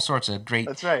and all sorts of great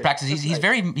practices.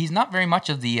 He's not very much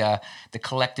of the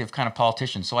collective kind of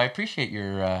politician. So I appreciate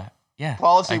your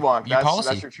policy wonk.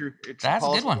 That's your true. That's a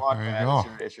good one. Walk, there you go.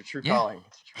 It's your true calling.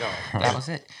 That was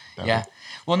it. Yeah.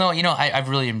 Well, no, I've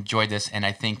really enjoyed this, and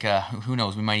I think who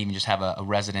knows, we might even just have a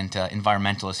resident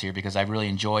environmentalist here, because I've really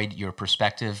enjoyed your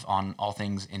perspective on all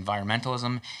things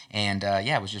environmentalism, and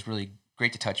it was just really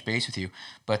great to touch base with you.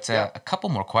 But a couple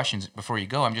more questions before you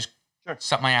go.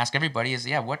 Something I ask everybody is,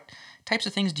 what types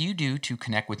of things do you do to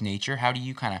connect with nature? How do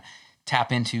you kind of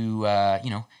tap into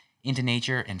into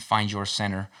nature and find your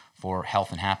center for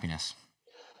health and happiness?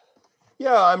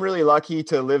 Yeah, I'm really lucky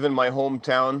to live in my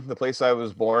hometown, the place I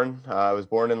was born. I was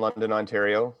born in London,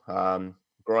 Ontario.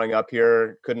 Growing up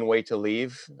here, couldn't wait to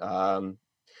leave.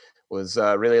 Was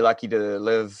really lucky to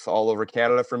live all over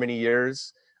Canada for many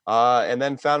years. And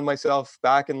then found myself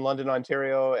back in London,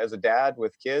 Ontario as a dad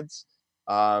with kids.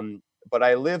 But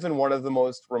I live in one of the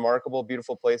most remarkable,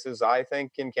 beautiful places, I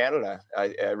think, in Canada.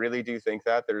 I really do think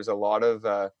that. There's a lot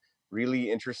of really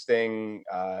interesting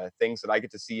things that I get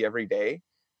to see every day.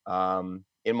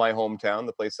 In my hometown,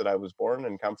 the place that I was born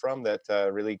and come from, that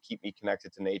really keep me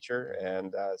connected to nature.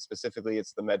 And specifically,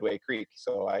 it's the Medway Creek.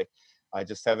 So I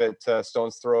just have it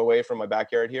stone's throw away from my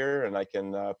backyard here, and I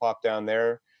can pop down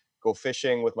there, go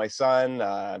fishing with my son.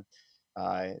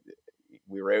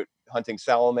 We were out hunting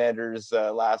salamanders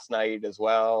last night as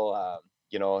well.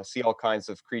 See all kinds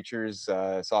of creatures.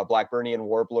 Saw a Blackburnian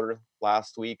warbler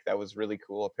last week. That was really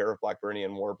cool. A pair of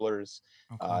Blackburnian warblers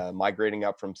migrating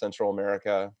up from Central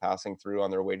America, passing through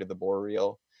on their way to the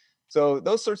boreal. So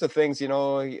those sorts of things,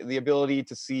 the ability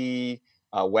to see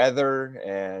weather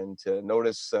and to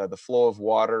notice the flow of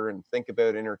water and think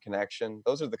about interconnection.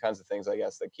 Those are the kinds of things, I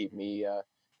guess, that keep me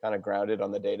kind of grounded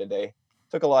on the day-to-day.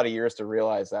 Took a lot of years to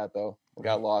realize that, though. I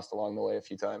got lost along the way a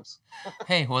few times.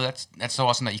 Hey, well, that's so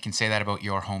awesome that you can say that about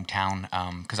your hometown.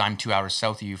 Because I'm 2 hours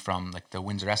south of you, from like the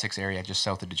Windsor, Essex area, just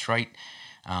south of Detroit.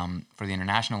 For the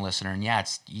international listener, and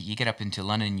it's you get up into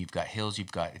London, you've got hills,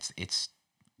 you've got it's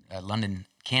London,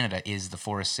 Canada is the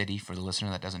forest city, for the listener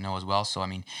that doesn't know as well. So I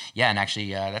mean, and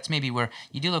actually that's maybe where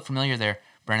you do look familiar there,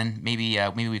 Brennan. Maybe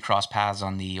we cross paths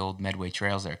on the old Medway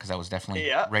trails there, because that was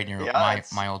definitely right near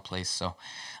my old place. So,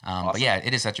 awesome. But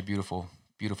it is such a beautiful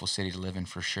city to live in,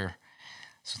 for sure.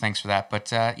 So thanks for that.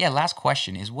 But last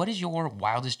question is, what is your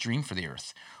wildest dream for the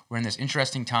Earth? We're in this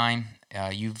interesting time.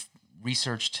 You've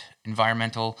researched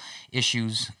environmental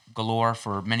issues galore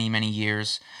for many, many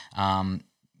years.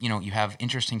 You have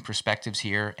interesting perspectives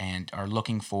here and are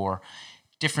looking for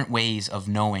different ways of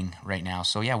knowing right now.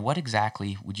 So what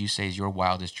exactly would you say is your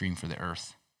wildest dream for the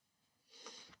Earth?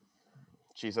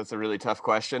 Geez, that's a really tough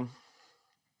question.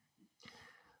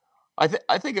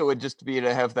 I think it would just be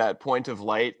to have that point of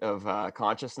light of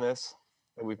consciousness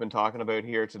that we've been talking about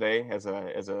here today as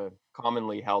a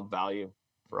commonly held value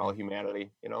for all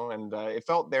humanity, and it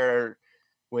felt there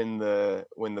when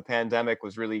the pandemic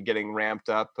was really getting ramped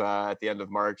up at the end of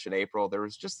March and April. There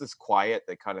was just this quiet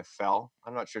that kind of fell.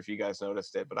 I'm not sure if you guys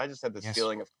noticed it, but I just had this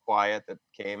feeling of quiet that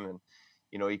came, and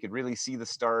you could really see the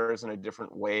stars in a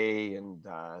different way, and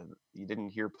you didn't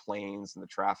hear planes, and the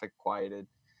traffic quieted,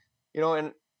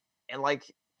 and like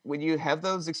when you have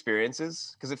those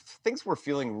experiences, because if things were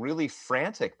feeling really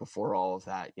frantic before all of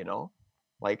that,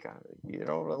 like,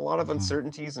 a lot of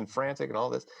uncertainties and frantic and all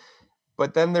this.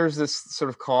 But then there's this sort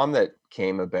of calm that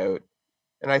came about.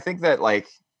 And I think that, like,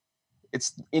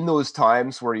 it's in those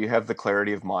times where you have the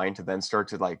clarity of mind to then start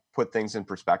to, like, put things in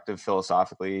perspective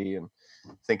philosophically and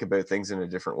think about things in a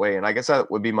different way. And I guess that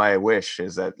would be my wish,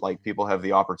 is that, like, people have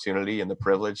the opportunity and the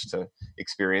privilege to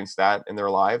experience that in their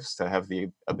lives, to have the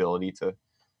ability to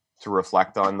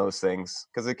reflect on those things,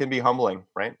 because it can be humbling,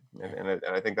 right? And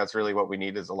I think that's really what we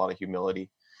need, is a lot of humility.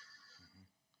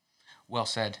 Well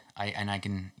said. I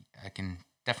can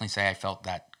definitely say I felt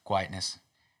that quietness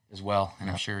as well, and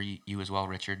I'm sure you as well,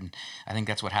 Richard. And I think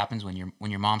that's what happens when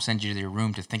your mom sends you to your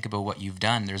room to think about what you've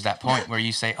done. There's that point where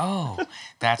you say, "Oh,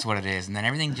 that's what it is," and then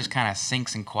everything just kind of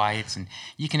sinks and quiets, and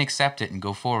you can accept it and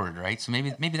go forward, right? So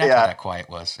maybe that's what that quiet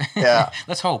was. Yeah.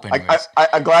 Let's hope. Anyways,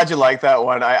 I'm glad you like that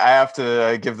one. I have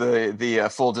to give the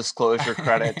full disclosure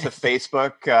credit to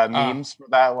Facebook memes for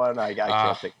that one. I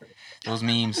can't take credit. Those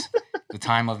memes, the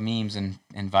time of memes and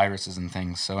viruses and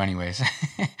things. So anyways,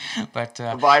 but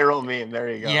a viral meme.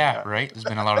 There you go. Yeah, right. There's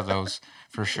been a lot of those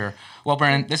for sure. Well,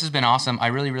 Brennan, this has been awesome. I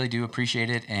really, really do appreciate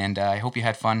it. And I hope you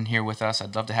had fun here with us.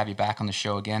 I'd love to have you back on the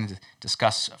show again to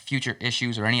discuss future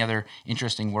issues or any other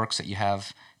interesting works that you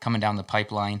have coming down the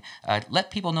pipeline.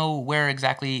 Let people know where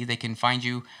exactly they can find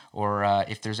you, or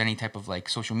if there's any type of like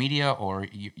social media or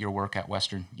your work at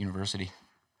Western University.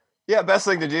 Yeah, best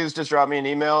thing to do is just drop me an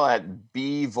email at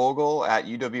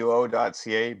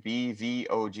bvogel@uwo.ca,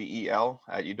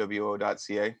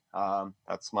 bvogel@uwo.ca.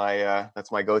 That's my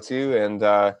go-to, and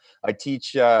I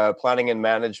teach planning and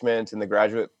management in the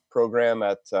graduate program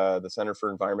at the Center for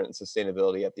Environment and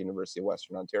Sustainability at the University of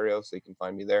Western Ontario, so you can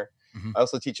find me there. Mm-hmm. I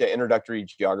also teach an introductory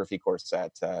geography course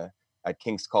at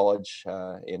King's College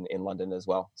in London as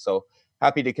well. So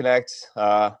happy to connect.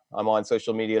 I'm on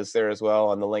social medias there as well.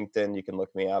 On the LinkedIn, you can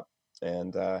look me up,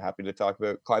 and happy to talk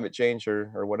about climate change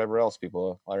or whatever else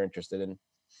people are interested in.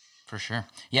 For sure.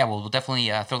 Yeah, well, we'll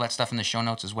definitely throw that stuff in the show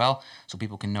notes as well so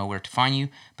people can know where to find you.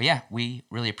 But yeah, we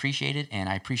really appreciate it, and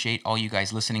I appreciate all you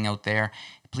guys listening out there.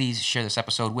 Please share this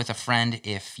episode with a friend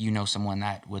if you know someone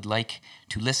that would like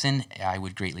to listen. I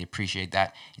would greatly appreciate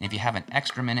that. And if you have an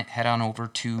extra minute, head on over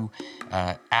to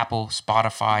Apple,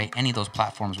 Spotify, any of those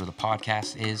platforms where the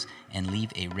podcast is, and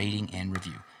leave a rating and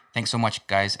review. Thanks so much,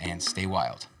 guys, and stay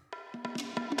wild.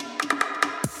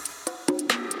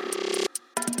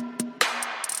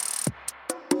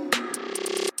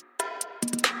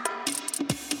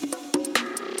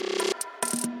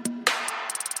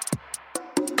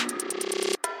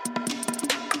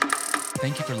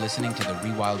 Thank you for listening to the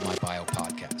Rewild My Bio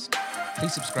podcast.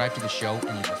 Please subscribe to the show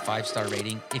and leave a 5-star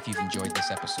rating if you've enjoyed this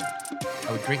episode.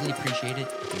 I would greatly appreciate it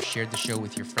if you shared the show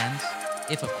with your friends,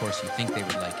 if of course you think they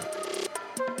would like it.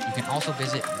 You can also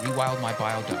visit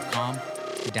rewildmybio.com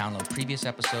to download previous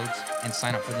episodes and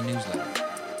sign up for the newsletter.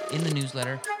 In the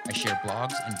newsletter, I share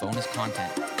blogs and bonus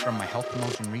content from my health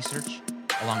promotion research,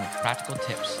 along with practical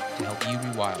tips to help you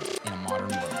rewild in a modern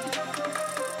world.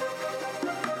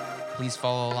 Please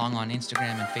follow along on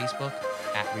Instagram and Facebook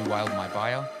at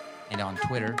RewildMyBio and on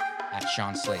Twitter at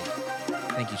Sean Slade.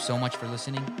 Thank you so much for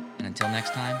listening, and until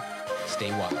next time, stay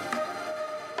wild.